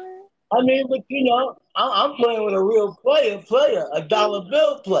what I'm saying? I mean, but you know, I'm playing with a real player, a dollar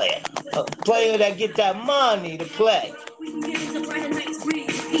bill player, a player that get that money to play.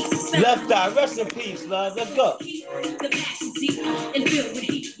 Left Eye, rest in peace, love. Let's go. The passion deep and filled with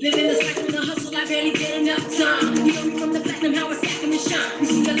heat. Living the cycle of the hustle, I barely get enough time. You know me from the platinum, how I stack and shine. We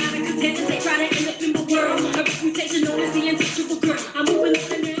see a lot of contenders, they try to end up in the world. A reputation known as the untouchable girl. I'm moving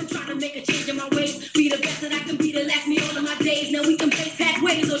on and now I'm trying to make a change in my ways. Be the best that I can be to last me all of my days. Now we can face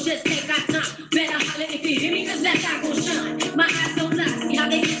pathways or just take our time. Better holler if you hear me, cause that's how I gon' shine. My eyes don't lie, see how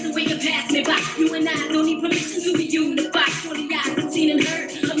they get the way you pass me by. You and I don't need permission to be unified. 20 eyes I've seen and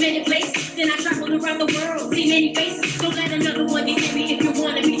heard of many places. Then I traveled around the world, see many faces. Don't let another one deceive me if you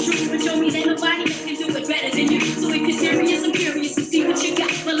wanna be true. But show me that nobody else can do it better than you. So if you're serious, I'm curious to see what you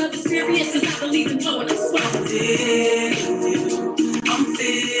got. My love is serious, cause I believe in blowing a spot. I'm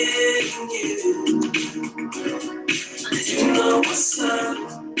feeling you. You know what's up.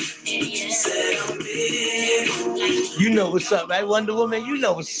 Said I'm feeling. You know what's up, right, Wonder Woman? You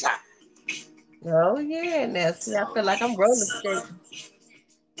know what's up. Oh yeah, now see, I feel like I'm roller skating.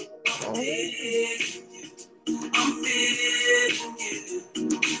 I'm feeling you.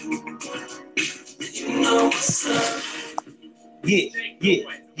 You know what's up. Yeah.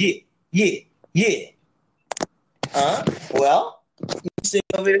 Well, you say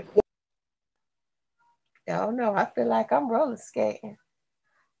over there. Oh no, I feel like I'm roller skating.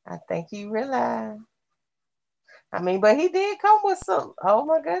 I think he realized. I mean, but he did come with some. Oh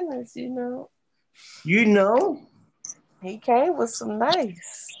my goodness, you know. He came with some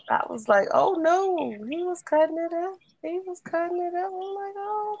nice. I was like, oh no, he was cutting it up. I'm like,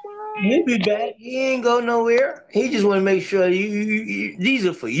 oh my. He'll be back. He ain't go nowhere. He just want to make sure you these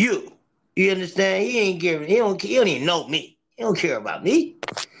are for you. You understand? He ain't giving. He don't even know me. He don't care about me.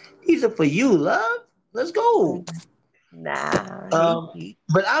 These are for you, love. Let's go. Nah.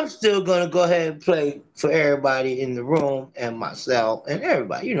 But I'm still gonna go ahead and play for everybody in the room and myself and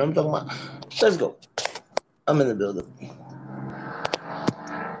everybody. You know what I'm talking about. Let's go. I'm in the building.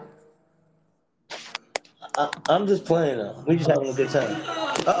 I'm just playing though. We just having a good time.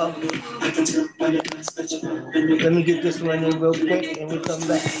 Let me get this one in real quick and we come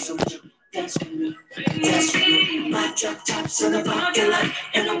back. My drop tops in the parking lot,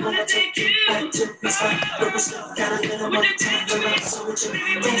 and I wanna take you back to the spot where we still got a little more time for us. So would you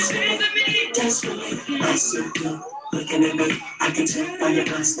dance with me? I see you looking at me. I can tell by your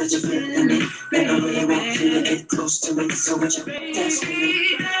eyes that you're feeling me. Baby, when you want to get close to me, so would you dance with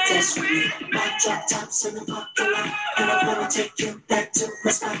me? Dance with me. My drop tops in the parking lot, and I wanna take you back to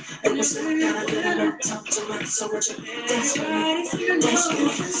the spot where we still got a little more time to us. So would you dance with me? Dance with me.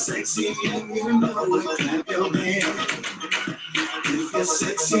 Sexy, you know it, clap your hands. If you're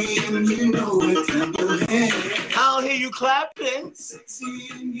sexy and you know it, clap your hands. I don't hear you clapping. Sexy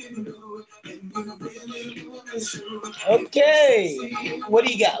and you know it, and you really want to show it. Okay. What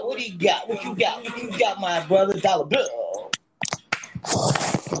do you got? What do you got? What you got? What you got, my brother? Dollar bill.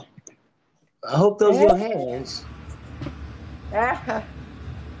 I hope those are your hands.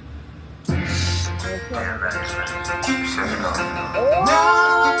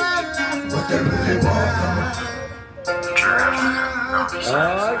 What they really want from me.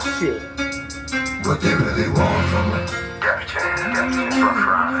 Oh shit. What they really want from me.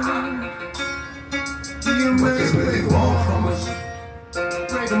 What they really want from us.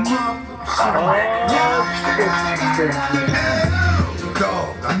 Break them off. Dog,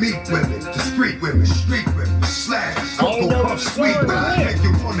 I meet women, discreet women, street women, slash, pump sweet women, make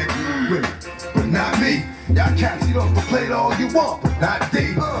you wanna eat women, but not me. Y'all cats eat off the plate all you want, but not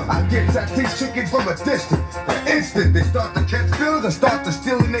D. I get that these chickens from a distance. The instant they start to catch feelings and start to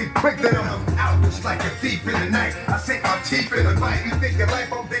steal and they quick, then I'm out just like a thief in the night. I sink my teeth in the bite. You thinking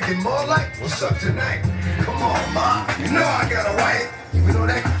life, I'm thinking more like, what's up tonight? Come on, ma, you know I got a wife. Even though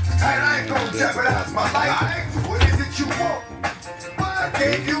that tight, I ain't gonna jeopardize my life. I asked you, what is it you want? What I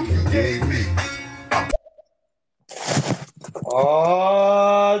gave you, you gave me.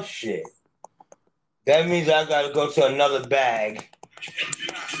 Oh shit. That means I gotta go to another bag.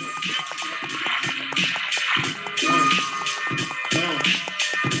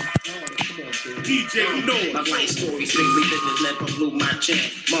 DJ, you know my life story, strictly business, never blew my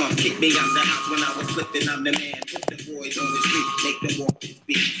chance. Mom kicked me out the house when I was flipping, I'm the man. Put the boys on the street, make them walk this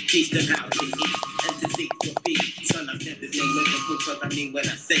beat. Teach them how to eat, and to seek for feed. Son, I said this name with the proof, cause I mean what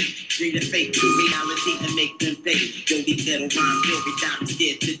I say. Bring the fake to reality and make them pay. Yo, these little rhymes, glory down,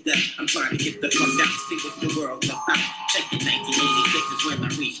 scared to death. I'm trying to get the fuck out, see what the world's about. Check it, 1986 is when I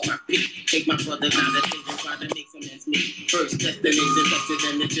reached my peak. Take my brothers out of things and try to make some ends meet. First destination, better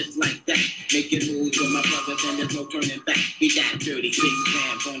than it's just like that. Making moves with my brothers and there's no turning back. We got 36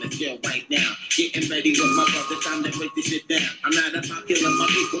 grams on the scale right now. Getting ready with my brothers, time to break this shit down. I'm not about killing my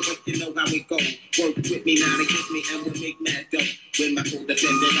people, but you know how it goes. Work with me now to kiss me and we'll make mad dough. When my cool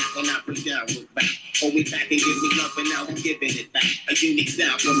defended out when I push down, look back. Hold me back and give me love and now I'm giving it back. A unique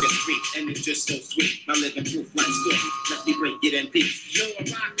sound from the street and it's just so sweet. My living proof life story, let me break it in peace. Yo, I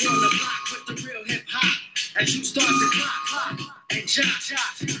rock on the block with the real hip hop. As you start to clock and jot.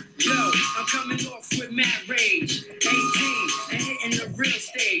 Yo, I'm coming off with mad rage. 18 and hitting the real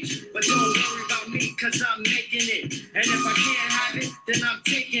stage. But don't worry about me, cause I'm making it. And if I can't have it, then I'm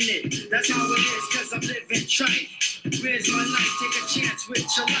taking it. That's how it is, cause I'm living trite. Where's my life? Take a chance with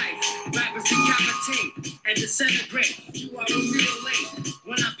your life. Rappers decapitate and disintegrate. You are a real late.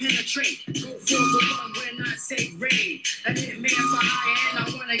 When I penetrate, go for the one when I say raid. A hitman for high end, I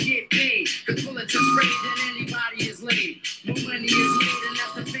wanna get paid. Cause bullets are sprayed and anybody is laid. More money is made and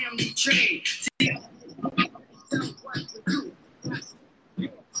that's the family trade. See, what to do.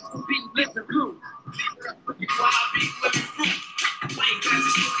 Be living proof. While I be living proof. Life has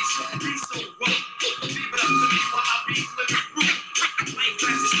its story, shouldn't be so rough. Leave it up to me while I be living proof. Life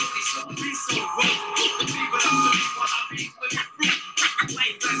has its story, shouldn't be so rough. Leave it up to me while I be living proof.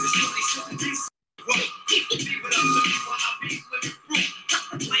 Life has its story, shouldn't be so rough. Leave it up to me while I be living proof.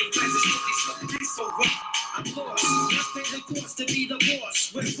 Life has its story, shouldn't be so rough. I'm lost, must pay the cost to be the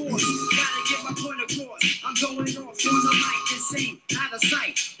boss. With force, gotta get my point across. I'm going off on the mic, insane, out of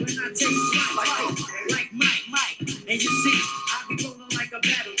sight. When I take flight, like Mike. And you see, I be rolling like a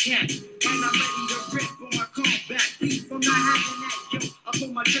battle cat. And I'm ready to rip on my comeback. Thief, I'm not having that, yo. I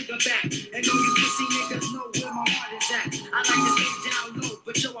pull my trigger back. And all you pussy niggas know where my heart is at. I like to stay down low,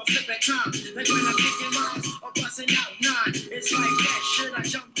 but yo, I flip at time. Like when I'm kicking lines or busting out 9. It's like that, should I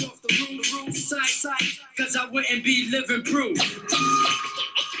jump off the roof? wouldn't be living proof.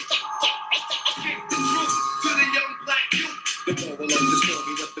 The moral of the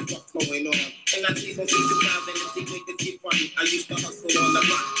story, what the fuck's going on? And I see some 2000 and see we could keep running. I used to hustle on the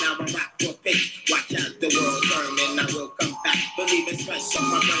block, now I rap for pay. Watch out, the world turn and I will come back. Believe it's fresh on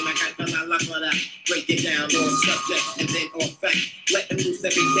my brain, I got the la for that. Break it down on subject and then on fact. Let them loose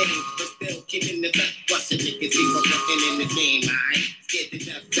every day, but still keeping the back. Watch the niggas keep on fucking in the game, alright? Scared to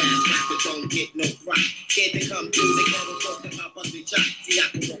death fast, rappers don't get no crap. Scared to come through the ghetto, talking about busting shots. See, I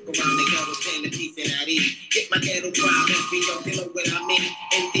can walk around the ghetto, saying the peace and at ease. Get my ghetto pride, you know what I mean?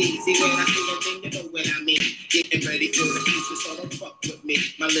 Indeed, see when I see anything, you know what I mean? Getting ready for the future, so don't fuck with me.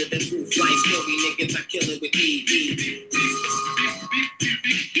 My living proof, life story, niggas, I kill it with ED.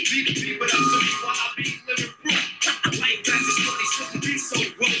 But I'm so why I be living proof. Like that is funny, shouldn't be so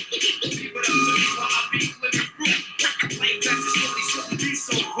rough. But I'm so why I be living proof. Like that is funny, shouldn't be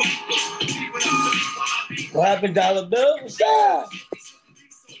so rough. But I'm so why I be. What happened, Dollar Bill? What's up?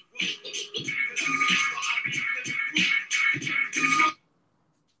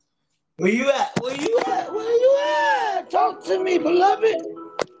 Where you at? Where you at? Where you at? Talk to me, beloved.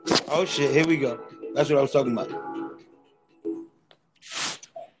 Oh shit, here we go. That's what I was talking about.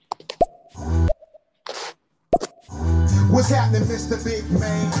 What's happening, Mr. Big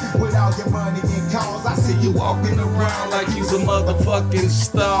Man? With all your money and cars, I see you walking around like you's a motherfucking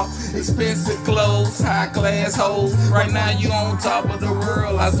star. Expensive clothes, high class hoes. Right now you on top of the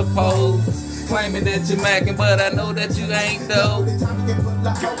world, I suppose. Claiming that you're macking, but I know that you ain't though.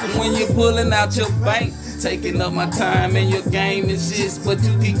 When you're pulling out your bank, taking up my time and your game and shit, but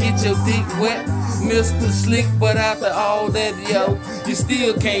you can get your dick wet, Mr. Slick. But after all that, yo, you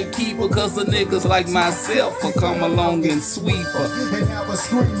still can't keep her, cause the niggas like myself will come along and sweep her.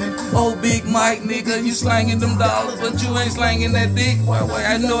 Oh, Big Mike, nigga, you slanging them dollars, but you ain't slanging that dick. Why,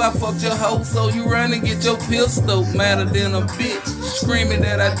 I know I fucked your hoe, so you run and get your pistol, madder than a bitch, screaming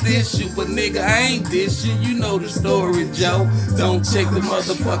that I diss you, but nigga, I ain't diss you. You know the story, Joe. Don't check the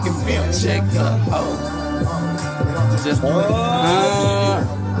motherfucking pimp, check the hoe. Just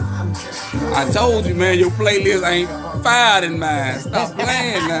I told you, man, your playlist ain't fire than mine. Stop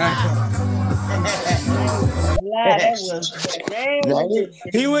playing now.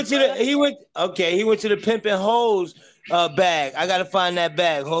 He went to the pimpin' hoes bag. I gotta find that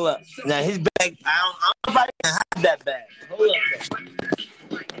bag. Hold up. Now his bag, I don't know if I can have that bag. Hold up.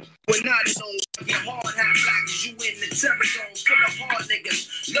 We're not alone. Your hard hat black as you in the terror zone. Full of hard niggas,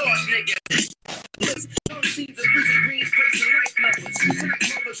 lost niggas. Some scenes of prison greens, placing life numbers. Crack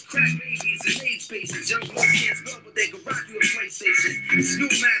mothers, crack babies, and age bases. Young boys can't spell, but they can rock you a PlayStation. New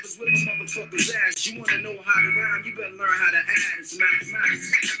mappers with a motherfucker's ass. You wanna know how to rhyme? You better learn how to add. It's mathematics.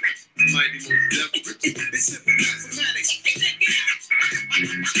 Mighty most definitely. It's simple mathematics.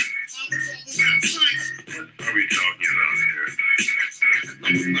 What are we talking about here?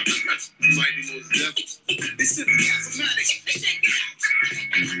 Mighty most definitely. It's simple mathematics.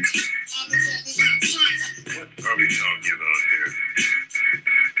 What are we talking about here?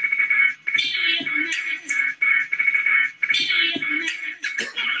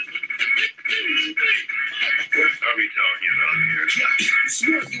 What are we talking about here? It's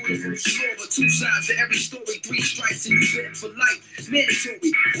one universe, over two sides to every story, 3 strikes and you bet for life.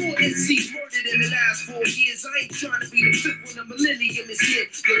 Mandatory. 4 NCs murdered in the last 4 years. I ain't trying to be the 5th when the millennium is here.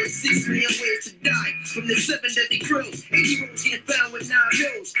 There are 6 million ways to die. From the 7 deadly crows, 80 rolls get found with 9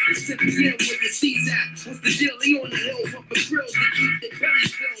 bills. It's 10 p.m. where your C's at. What's the deal? They on the hill, pumping grills to keep their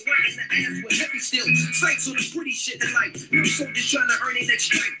bellies filled. Right in the ass with heavy steel. Sights on the pretty shit in life. No soldiers trying to earn their next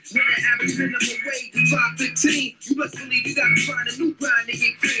strike. When the average minimum wage is 5.15, you must believe you gotta find a new grind to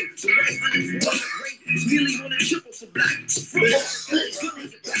get clean. The white unemployment rate is nearly on a triple for black.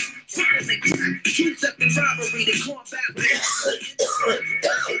 Truth after robbery, they combat with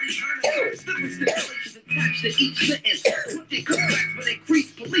attached to each sentence. Put their cutbacks but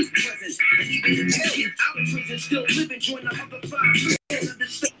increase police presence. And even if you get out of prison, still living, join the other 5% of the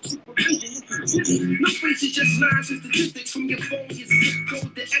state supervision. No face is just lines and statistics from your phone, your zip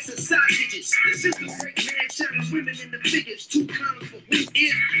code, the SSI digits. The system break man, shadow women in the figures. 2 columns for who is and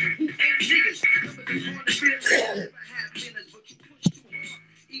who ain't niggas. Numbers is hard to realize. Never have winners, but you push too hard.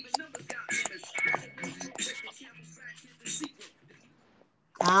 Even numbers got limits.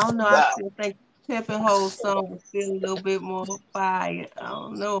 I don't know. I still think Pimpin' Hoes song was still a little bit more fire. I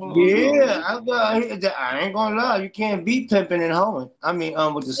don't know. Yeah, I ain't gonna lie. You can't beat pimping and hoeing. I mean,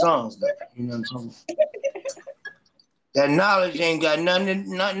 with the songs, though. You know what I'm saying? That knowledge ain't got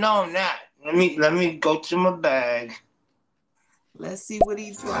nothing on that. Let me go to my bag. Let's see what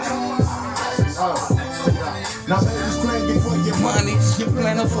he tried. Now ladies, crank it for your money, you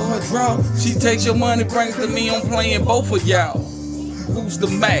plan her for her draw. She takes your money, brings to me, I'm playing both of y'all. Who's the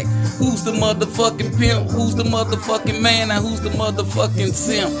Mac? Who's the motherfucking pimp? Who's the motherfucking man? Now who's the motherfucking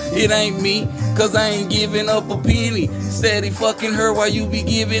simp? It ain't me, cause I ain't giving up a penny. Steady fucking her while you be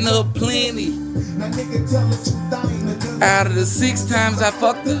giving up plenty. Out of the 6 times I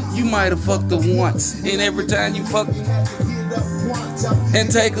fucked her, you might have fucked her once. And every time you fuck her,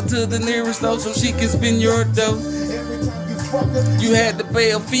 and take her to the nearest store so she can spin your dough. You had to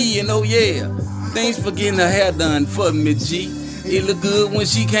pay a fee, and oh yeah, thanks for getting her hair done for me, G. It looked good when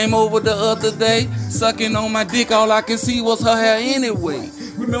she came over the other day, sucking on my dick, all I can see was her hair anyway.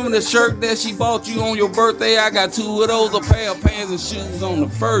 Remember the shirt that she bought you on your birthday? I got 2 of those, a pair of pants and shoes on the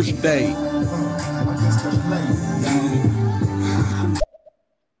first day.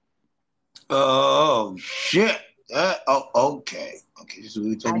 Oh shit! Okay. This is what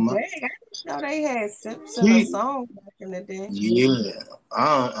we talking about. I didn't know they had Sips in a song back in the day. Yeah,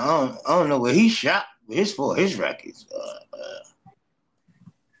 I don't know where he shot his records.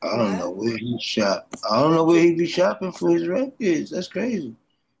 I don't know where he shot. I don't know where he be shopping for his records. That's crazy.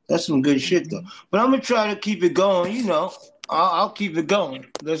 That's some good shit though. But I'm gonna try to keep it going. You know, I'll keep it going.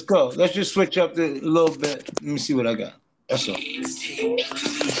 Let's go. Let's just switch up a little bit. Let me see what I got. That's all.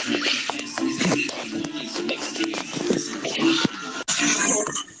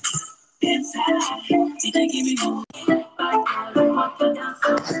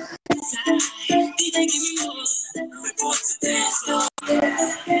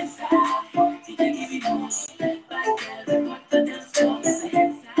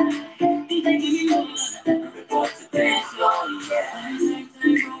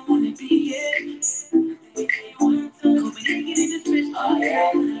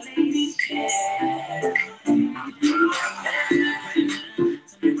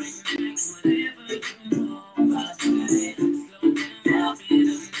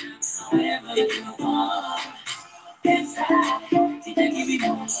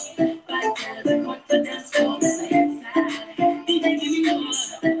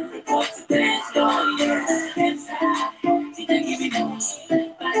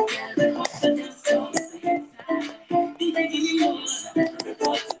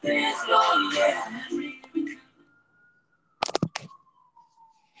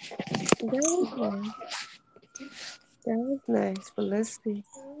 That was nice, but let's see.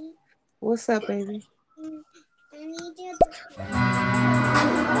 What's up, baby?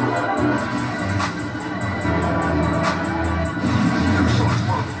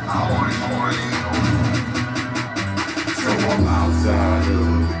 So I'm outside of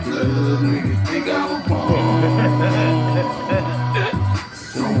the club, niggas think I'm a punk.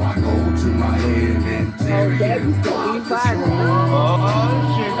 So I go to my elementary. Oh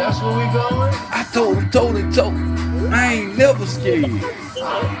shit, that's where we going? I told him, I ain't never scared.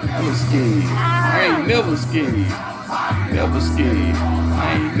 Never scared. I ain't never scared. Never scared.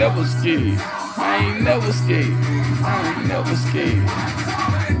 I ain't never scared. I ain't never scared. I ain't never scared.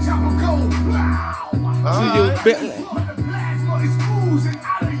 To your belly.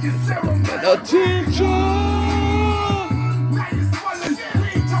 Attention.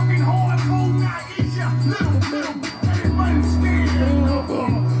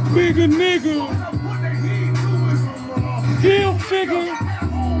 Bigger nigga. Heel figure.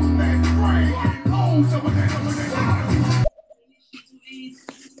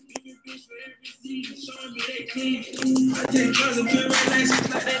 I take drugs and feel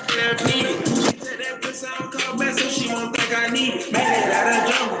relaxed like that therapy. She said that pussy I don't call back, so she won't think I need it. Made it out of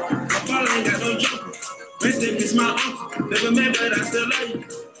jungle. My father ain't got no joker. Rest in peace, my uncle. Never met, but I still love you.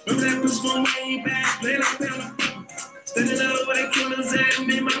 Remember that pussy from way back, playing out there on the phone. Standing over where they killer's at,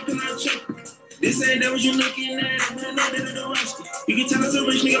 made my pillow choke. This ain't that what you looking at, I'm not that in the roster. You can tell us a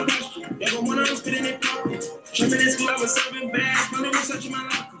rich nigga posture. Y'all gon' wanna spit in their pocket. Tripping in school, I was serving bags, money was searching my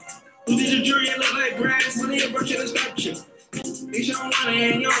locker. Who did your jury and look like grass? Money and brush and structure. Bitch, I don't wanna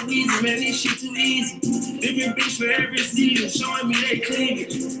hang your easy, man. This shit too easy. Different bitch for every season, showing me they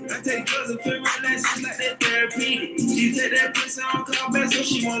cleavage. I take drugs and feel relaxed like that therapeutic. She take that pussy I don't call back, so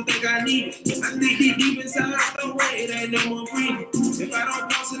she won't think I need it. I think deep inside, no way, it ain't no more breathing. If I don't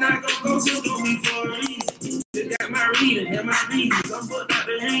bounce and I go, so do me for a reason. Just got my reading and my reasons. I'm booked out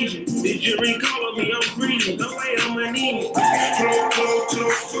the region. The jury calling me, I'm breathing. No way, I'ma need it. Flow to the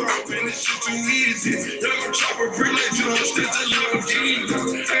floor, man, this shit too easy. Y'all gon' chop a brick like you don't stitch a young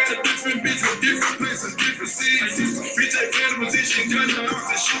kingdom. Had a different bitch with different places, different cities. Bitch, I got a position. She cut her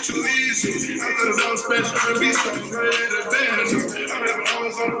off and she too easy. I thought it was all special R&B songs, I had abandoned her. I never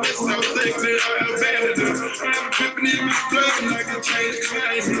always on the list, I was thinking that I abandoned her. I have a pimpin' in my blood and I can change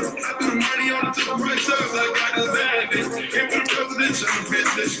climate. I threw the money on it, took the price up like I designed it. Came with the presidential bitch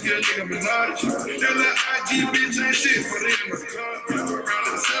that she get nigga Minaj. Tell that IG bitch ain't shit, but they in my car.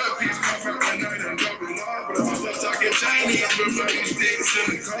 Around the side piece, my fucking night and double law. But I'm still talking Chinese, but like these sticks in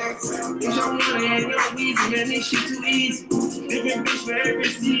the car. What y'all want ain't no easy, man, this shit too easy. Different bitch for every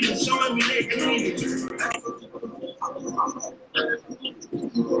season, showing me they clean it.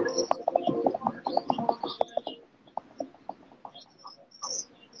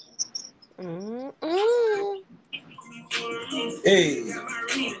 Hey.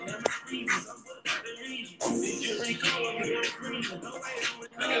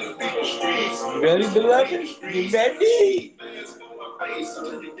 You ready, beloved? You ready?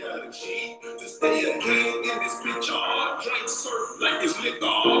 To stay ahead in this bitch, drink surf like it's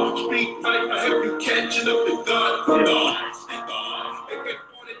liquor. Speak like I help you catching up the gun. Make it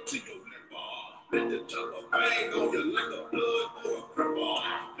point it to your liver. Let the chopper bang on you like a blood or a cripper.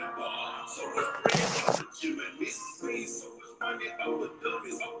 So much bread with you and me. So much money over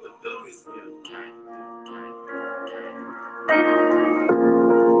dummies,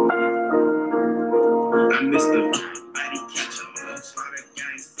 I missed the body catcher, slaughter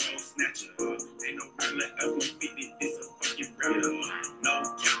gang soul snatcher. Ain't no regular ever fit it, this a fucking regular. No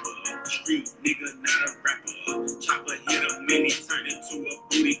capper, street nigga, not a rapper. Chopper hit him and he turned into a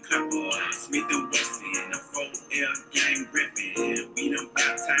booty clapper. Smith and Wesson, the 4L gang reppin'. We done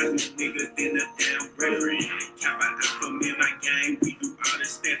baptized more niggas than the damn brethren. Kappa Alpha, in my gang, we do all the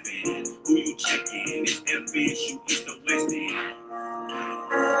steppin'. Who you checkin'? It's FS, you East or West End.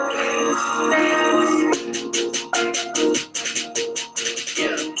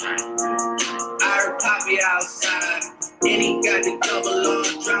 I heard Poppy outside, and he got the double on,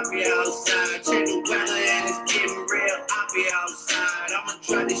 drop you outside. Check the weather and it's getting real, I'll be outside. I'ma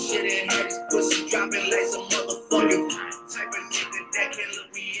try this shit and have this pussy dropping like some motherfucking type of nigga that can look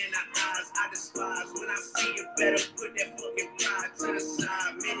me in the eyes. I despise when I see you, better put that fucking pride to the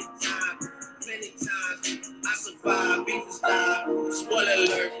side. Many times, I survive, beef is live. Spoiler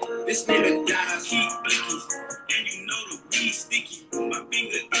alert, this nigga dies. Keep blinkies, and you know the weed sticky. My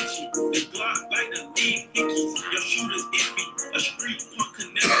finger itchy, the Glock like the lead hickeys. Your shooter's iffy, a street punk can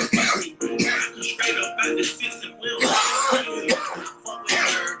never fuck me. I can straight up out the system, will fuck with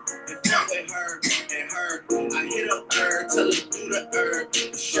her, and fuck with her, and her. I hit up her, tell her do the herb,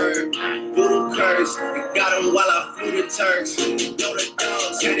 the shirt, do the curse. You got him while I flew the Turks. Know the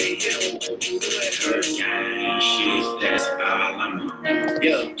dogs, yeah, they hit him, do it hurt. Gang shit, that's all I'm on.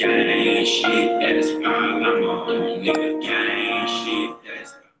 Yeah, gang shit, that's all I'm on. Nigga, gang shit,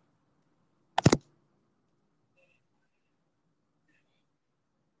 that's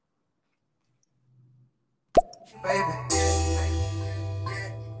baby.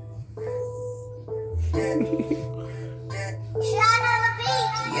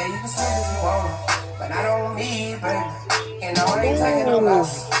 Yeah, you can say if you want it, but I don't need, baby. And I ain't taking no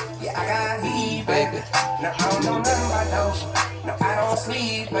loss. Yeah, I got heat, baby. No, I don't know nothing about those. No, I don't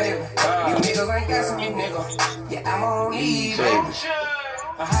sleep, baby. You niggas ain't got some, you nigga. Yeah, I'm on leave, baby.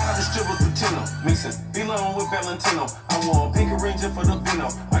 A high distributor through Tino, mixing Vilo with Valentino. I want pink Ranger for the Vino.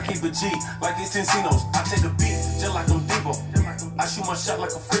 I keep a G like it's Encinos. I take a beat just like I'm Debo. I shoot my shot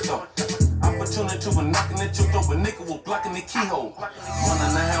like a free throw. Opportunity to a knocking at your door, but nigga was blocking the keyhole.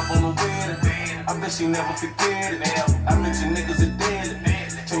 1.5 on the wedding. I bet she never forget it. I bet you niggas are dead.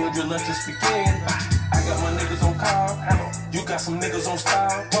 Change your lunch to spaghetti. I got my niggas on call. You got some niggas on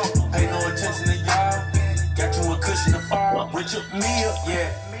style. Pay no attention to y'all. Got you a cushion to fall. Richard Mille, yeah.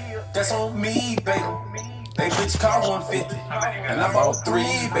 That's on me, baby. They bitch call 150. And I bought 3,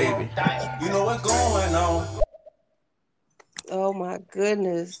 baby. You know what's going on. Oh my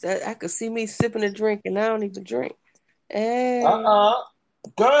goodness. That I could see me sipping a drink and I don't even drink. Hey.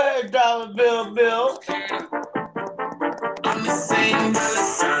 Go ahead, Dollar Bill. I'm the same dollar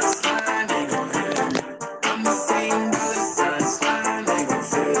sign slide, they gon' hit me. I'm the same dollar sign slide, they gon'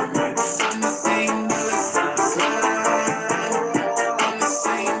 feel me. I'm the same dollar sign slide. I'm the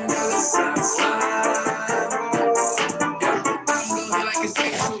same dollar sign slide. Yeah, I'm gon' hit like it's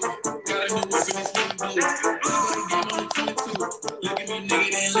 8-2. Got a new weapon, it's getting blue. I'm gonna game on the 22. Look at me, nigga,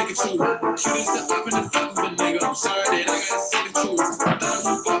 they ain't look at you. Shooters to up in the fucking but nigga. I'm sorry that I gotta say the truth. I thought I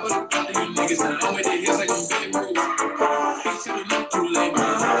would pop up all of you niggas. Now I'm with the heels like I'm Babe Ruth. Bitch, you don't know too late, man.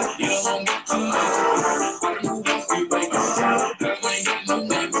 You don't want me too much. Gotta move off you, baby. Girl, I ain't got no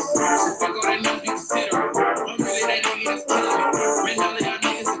name. So fuck all that noise you consider. I'm really that nigga that's killing me. Man, all of y'all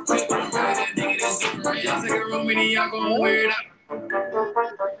niggas are quick. I'm really that nigga that's different. Y'all take a room and y'all gon' wear it out.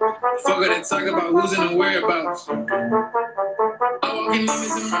 motherfucker that talk about who's in the whereabouts. I walk in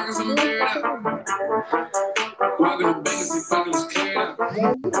limits and markers, I'm cleared out. Walking the banks and fucking is cleared out.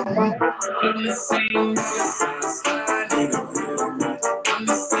 I'm the same dollar signs, fly nigga, feel me. I'm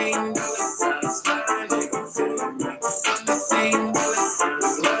the same dollar signs, fly nigga, feel me. I'm the same dollar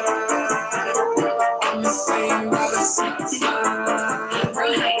signs, fly. I'm the same dollar signs, fly.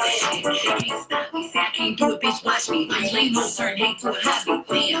 Real hate shit, they can't stop me. Say I can't do it, bitch, watch me. My lame hoes turn hate to a hobby.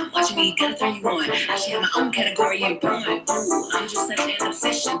 Damn, watching me, gotta turn you on. I should have my own category and porn. Ooh, I'm just such an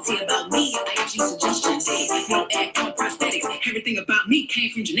obsession. See about me, IG suggestions. No act on prosthetics. Everything about me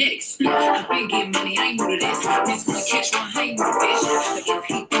came from genetics. I've been getting money, I ain't new to this. Niggas wanna catch one, I ain't new to this. But if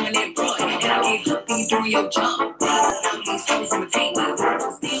he throwing that broad, and I get hooked, you doing your job. All these hoes imitate me. Still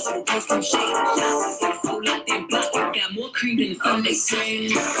with the post some shade. It's so locked and blocked. Got more cream than the Sunday. I'm the same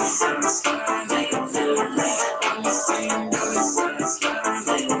dollar signs, fly nigga, feel me. I'm the same dollar signs, fly. I'm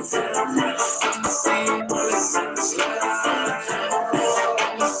the same dollar signs,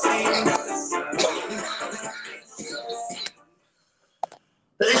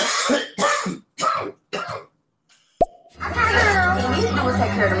 All you need to do is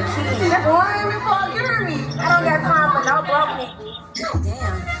take care of them kids. That's why I'm for hearing me. I don't got time for no broke niggas.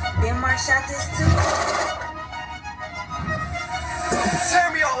 Damn, Ben Mark shot this too. Turn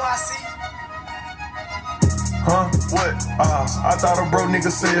me on, YC. Huh? What? I thought a bro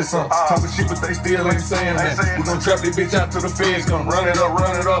nigga said something. Talking shit, but they still ain't saying that. We gon' trap this bitch out till the feds come. Run it up,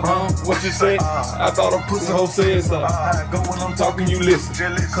 huh? What you say? I thought a pussy hoe said something. I go when I'm talking, you listen.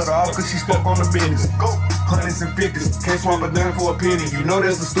 Cut her off cause she spoke on the business. Go. Hundreds and fifties, can't swap a dime for a penny. You know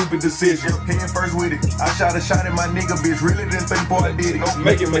that's a stupid decision. Heading first with it. I shot a shot at my nigga, bitch. Really didn't think before I did it.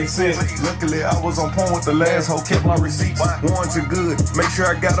 Make it make sense. Luckily, I was on point with the last hoe. Kept my receipts. Warranted good. Make sure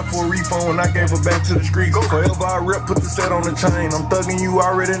I got her for a refund when I gave her back to the street. Forever I rep, put the set on the chain. I'm thugging you,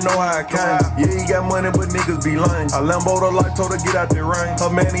 already know how I came. Yeah, he got money, but niggas be lying. I Lambo the life, told her get out there rain. Her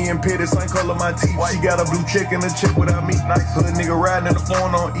manny and pitty, same color my teeth. She got a blue check and a check without me. Hood nigga riding in the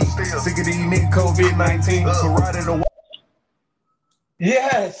phone on E. Sick of these niggas COVID-19. Karate the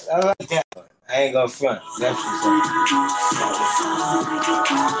Yes, I like that one. I ain't gonna front. That's what's up.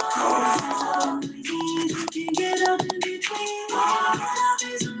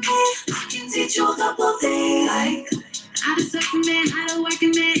 Teach you a couple things. How to suck a man, how to work a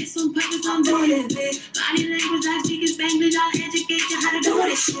man. It's on purpose, I'm doing it, bitch. Body language, I speak in Spanglish. I'll educate you how to do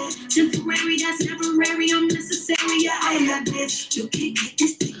this shit. Temporary, that's temporary. I'm necessary. I got bitch. You can't get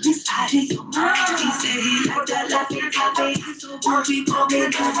this thickness out of your mind. He said he like that laughing cafe. So won't be for me,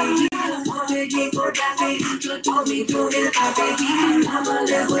 baby. He don't want to get for that baby. Introduce me to his baby. He never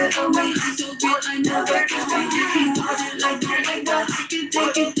live with me. He's so real, I never can be. He thought it like that, like that. I can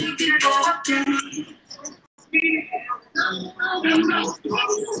take it, up there.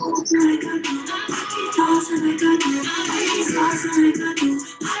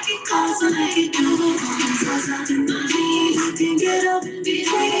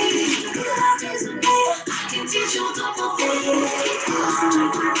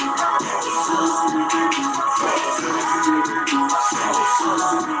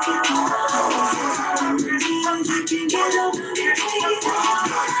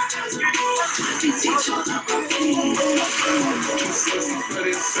 Too sexy for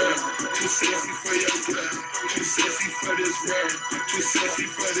this girl, too sexy for your girl, too sexy for this world, too sexy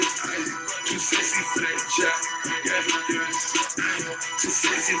for this ice, too sexy for that jack, yeah, too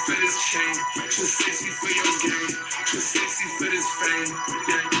sexy for this chain, too sexy for your game, too sexy for this fame,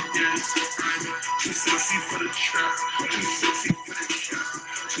 yeah, too sexy for the trap, too sexy for that trap,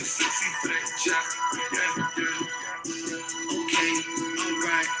 too sexy for that jack, yeah. Okay,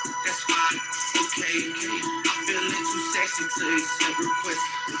 alright, that's fine, okay. Feeling too sexy to accept requests,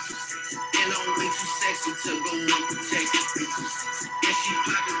 and I'm way too sexy to go unprotected. And she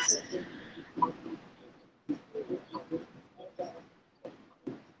popping.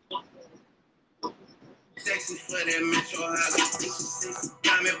 Sexy for that metro house.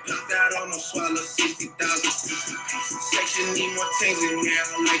 Diamond popped out, almost swallow 60,000. Section need more things in here. I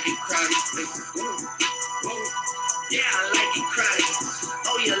like it crowded. Yeah, I like it crowded.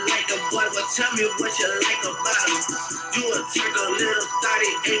 Oh, you like a boy? Well, tell me what you like about him. You a turk, a little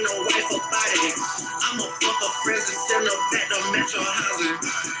thotty, ain't no wife about it. I'm a fuck a friends and send her back to metro housing.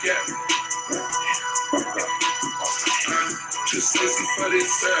 Yeah. Too sexy for this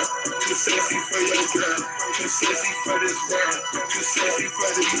girl, too sexy for your girl, too sexy for this world, too sexy for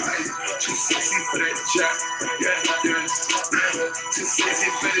this life, too sexy for that jack, yeah. Too sexy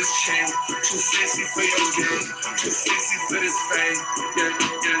for this chain, too sexy for your game, too sexy for this fame, yeah.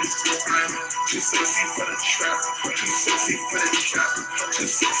 Too sexy for the trap, too sexy for that trap, too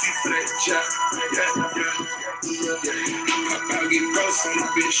sexy for that jack. I get ghosts on the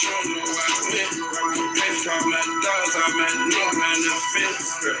bitch, you don't know where I went. Pay for all my dogs, all my no man, the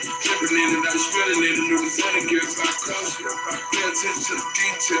fence. Dripping in it, I spilling in the new designer gear by coast. Pay attention to the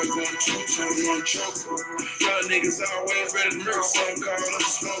detail, going two-tone, one choke. Young niggas always ready to murk, some call them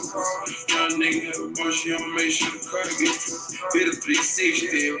smoke. Young nigga have a bunch, you don't make sure the car get hit a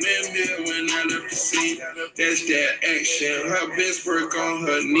 360, windmill when I left the scene. That's that action. Her best work on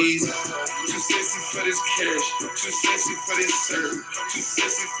her knees. Too sexy for this cash, too sexy for this serve, too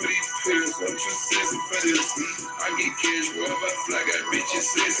sexy for these pills, I'm too sexy for this. I get cash wherever I fly, got bitches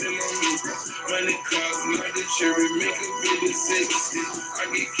sexing on me. Money, cars, not the cherry, make a billion sexy. I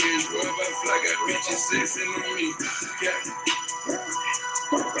get cash wherever I fly, got bitches sexing on me. Yeah.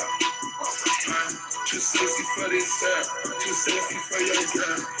 Too sexy for this side, too sexy for your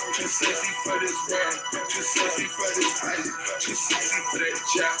girl, too sexy for this world, too sexy for this ice, too sexy for that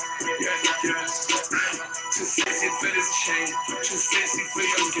job, yeah. Too sexy for this chain, too sexy for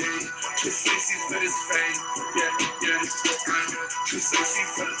your game, too sexy for this fame, yeah. Too sexy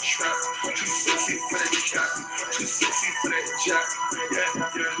for the trap, too sexy for that job, too sexy for that job, yeah.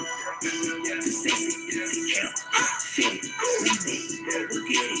 Too sexy, yeah. Fit it, we'll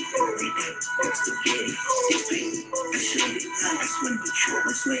get it, every day, spaghetti. It's pain, I showed it, I swim with you,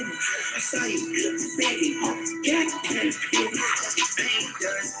 I'm sweating, I saw you, baby, got that pity, I ain't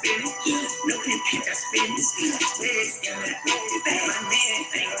done spinning, no pimp, I spin this, legs, yeah, my man,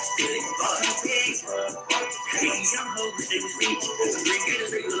 ain't gonna steal it, I'm big, these young hoes, they was rich, bring it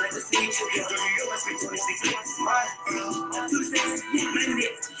a little like a siege, throw you up, I spent 26 minutes, too sexy, my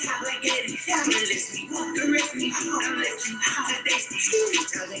lips, like it, release me, caress me, I'll let you, today,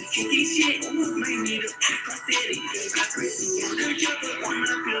 tell them kicky shit, might need a prosthetic. I press you on the jumper on my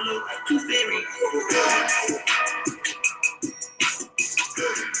pillow, too fairy.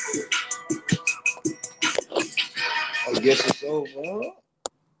 I guess it's over.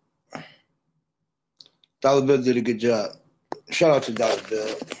 Dollar Bill did a good job. Shout out to Dollar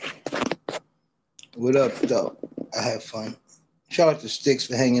Bill. What up, though? I had fun. Shout out to Sticks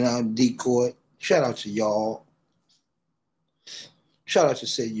for hanging out in Decoy. Shout out to y'all. Shout out to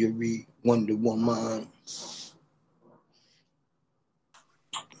Say Yuri, Wonder Woman.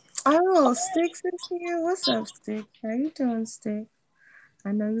 Oh, Sticks is here. What's up, Sticks? How you doing, Sticks?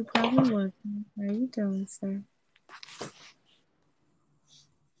 I know you're probably working. How you doing, sir?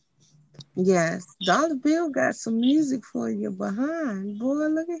 Yes, Dollar Bill got some music for you behind. Boy,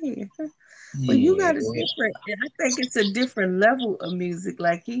 look at here. But you got a different, I think it's a different level of music.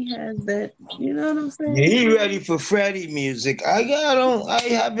 Like he has that, you know what I'm saying? Yeah, he ready for Freddie music. I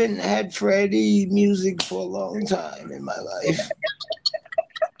haven't had Freddie music for a long time in my life.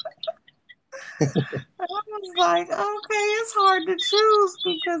 I was like, okay, it's hard to choose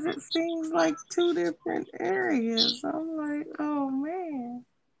because it seems like two different areas. I'm like, oh man.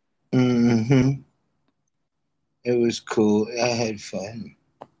 Mm-hmm. It was cool. I had fun.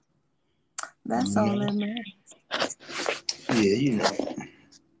 That's all that matters. Yeah, you know.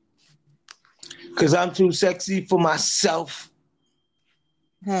 Because I'm too sexy for myself.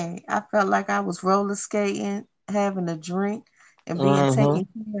 Hey, I felt like I was roller skating, having a drink, and being taken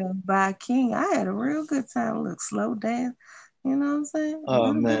care of by a king. I had a real good time. Look, slow dance. You know what I'm saying?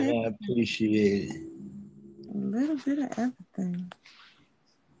 Oh, man, I appreciate it. A little bit of everything.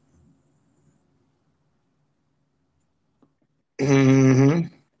 Mm-hmm.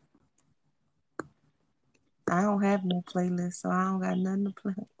 I don't have no playlist, so I don't got nothing to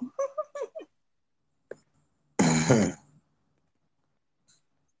play.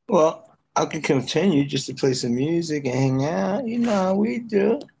 Well, I can continue just to play some music and hang out. You know how we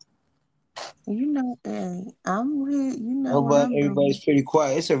do. You know, hey, I'm with, you know. Oh, but everybody's pretty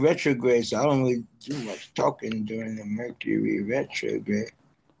quiet. It's a retrograde, so I don't really do much talking during the Mercury retrograde.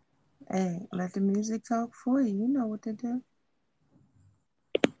 Hey, let the music talk for you. You know what to do.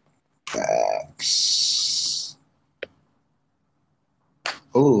 Facts.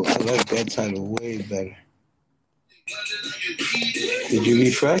 Oh, I like that title way better. Did you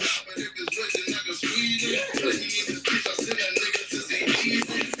refresh?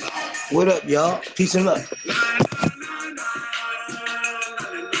 What up, y'all? Peace and love.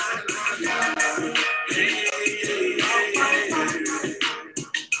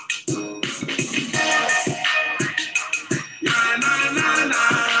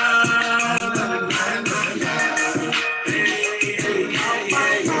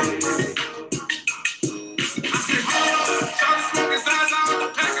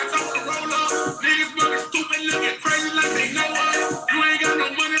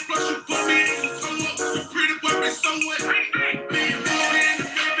 Pretty boy,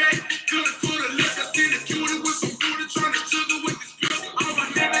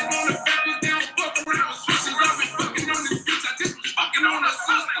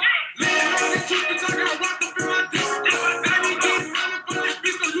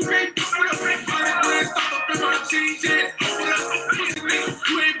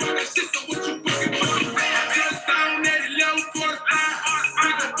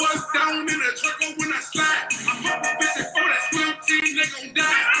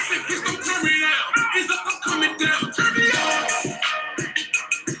 I said, please don't turn me down. It's up, I'm coming down. Turn me on.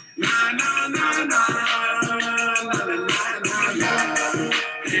 Nah, nah, nah, nah. Nah, nah, nah, nah.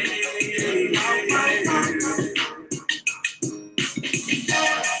 Hey, hey, hey, hey.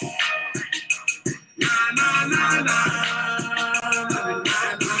 Nah, nah, nah, nah.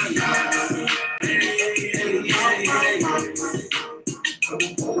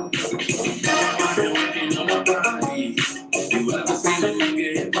 You ever seen a nigga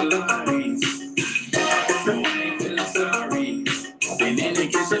in Pilates? No, I ain't feeling sorry. Been in the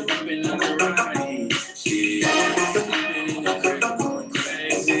kitchen bumping on the ride. Shit, been in the crib going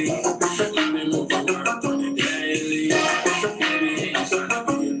crazy. I've been moving work on the daily. Baby, ain't trying to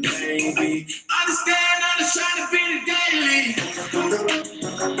be a baby. Understand, I'm just trying to be the daily.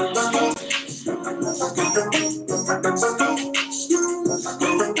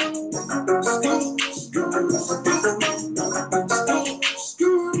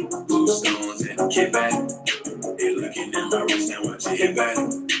 Stones and get back. They looking at my wrist and watch it hit back.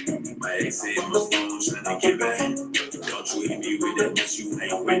 My ex said my phone trying to get back. Don't you hit me with that, but you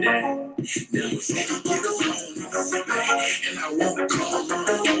ain't with that. Now you say you get a phone, nigga, sit back. And I won't call on the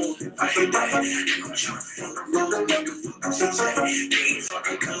phone if I hit that. And I'm trying to feel the road, nigga, fucking chit-chat. They ain't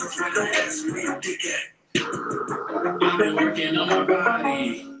fucking colors when I ask where your dick at. I've been working on my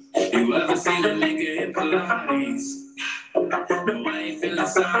body. You ever seen a nigga in Pilates? No, I ain't feeling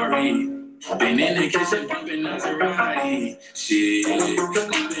sorry. Been in the kitchen bumping Maserati. Shit, I've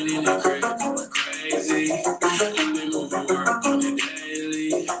been in the crib going crazy. I've been moving work on the daily.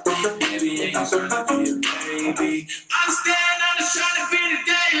 Baby, ain't trying to be a baby. Understand, I'm just trying to be the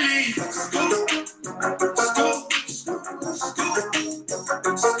daily.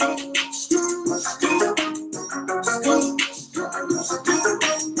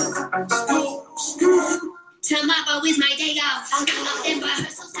 Tomorrow is my day off. I'm off in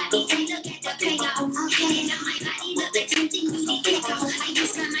rehearsals. I be take a look at the payoff. Okay, now my body look like something beauty cake off. I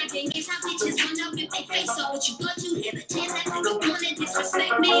just got my fingers out, bitches wanna rip their face off. What you gonna do? Have a chance that you wanna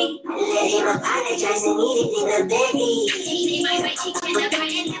disrespect me? Let him apologize immediately, the baby. He my right cheek and up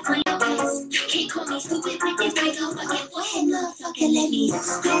right and left on your face. Can't call me stupid with this break off again. Go ahead, motherfucker, let me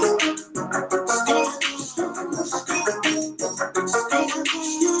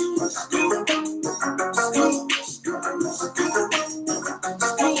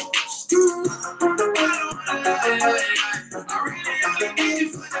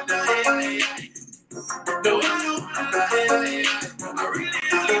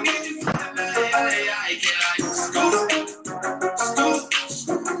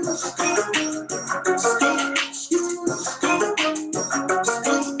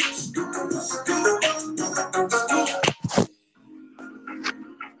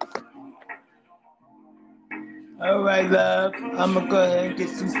All right, love. I'm gonna go ahead and get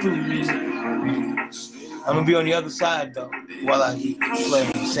some food music. I'm gonna be on the other side though while I eat,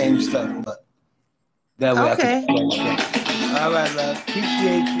 playing the same stuff, but that way I can play. All right, love.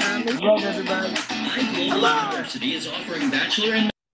 Appreciate you. Love everybody. University is offering bachelor and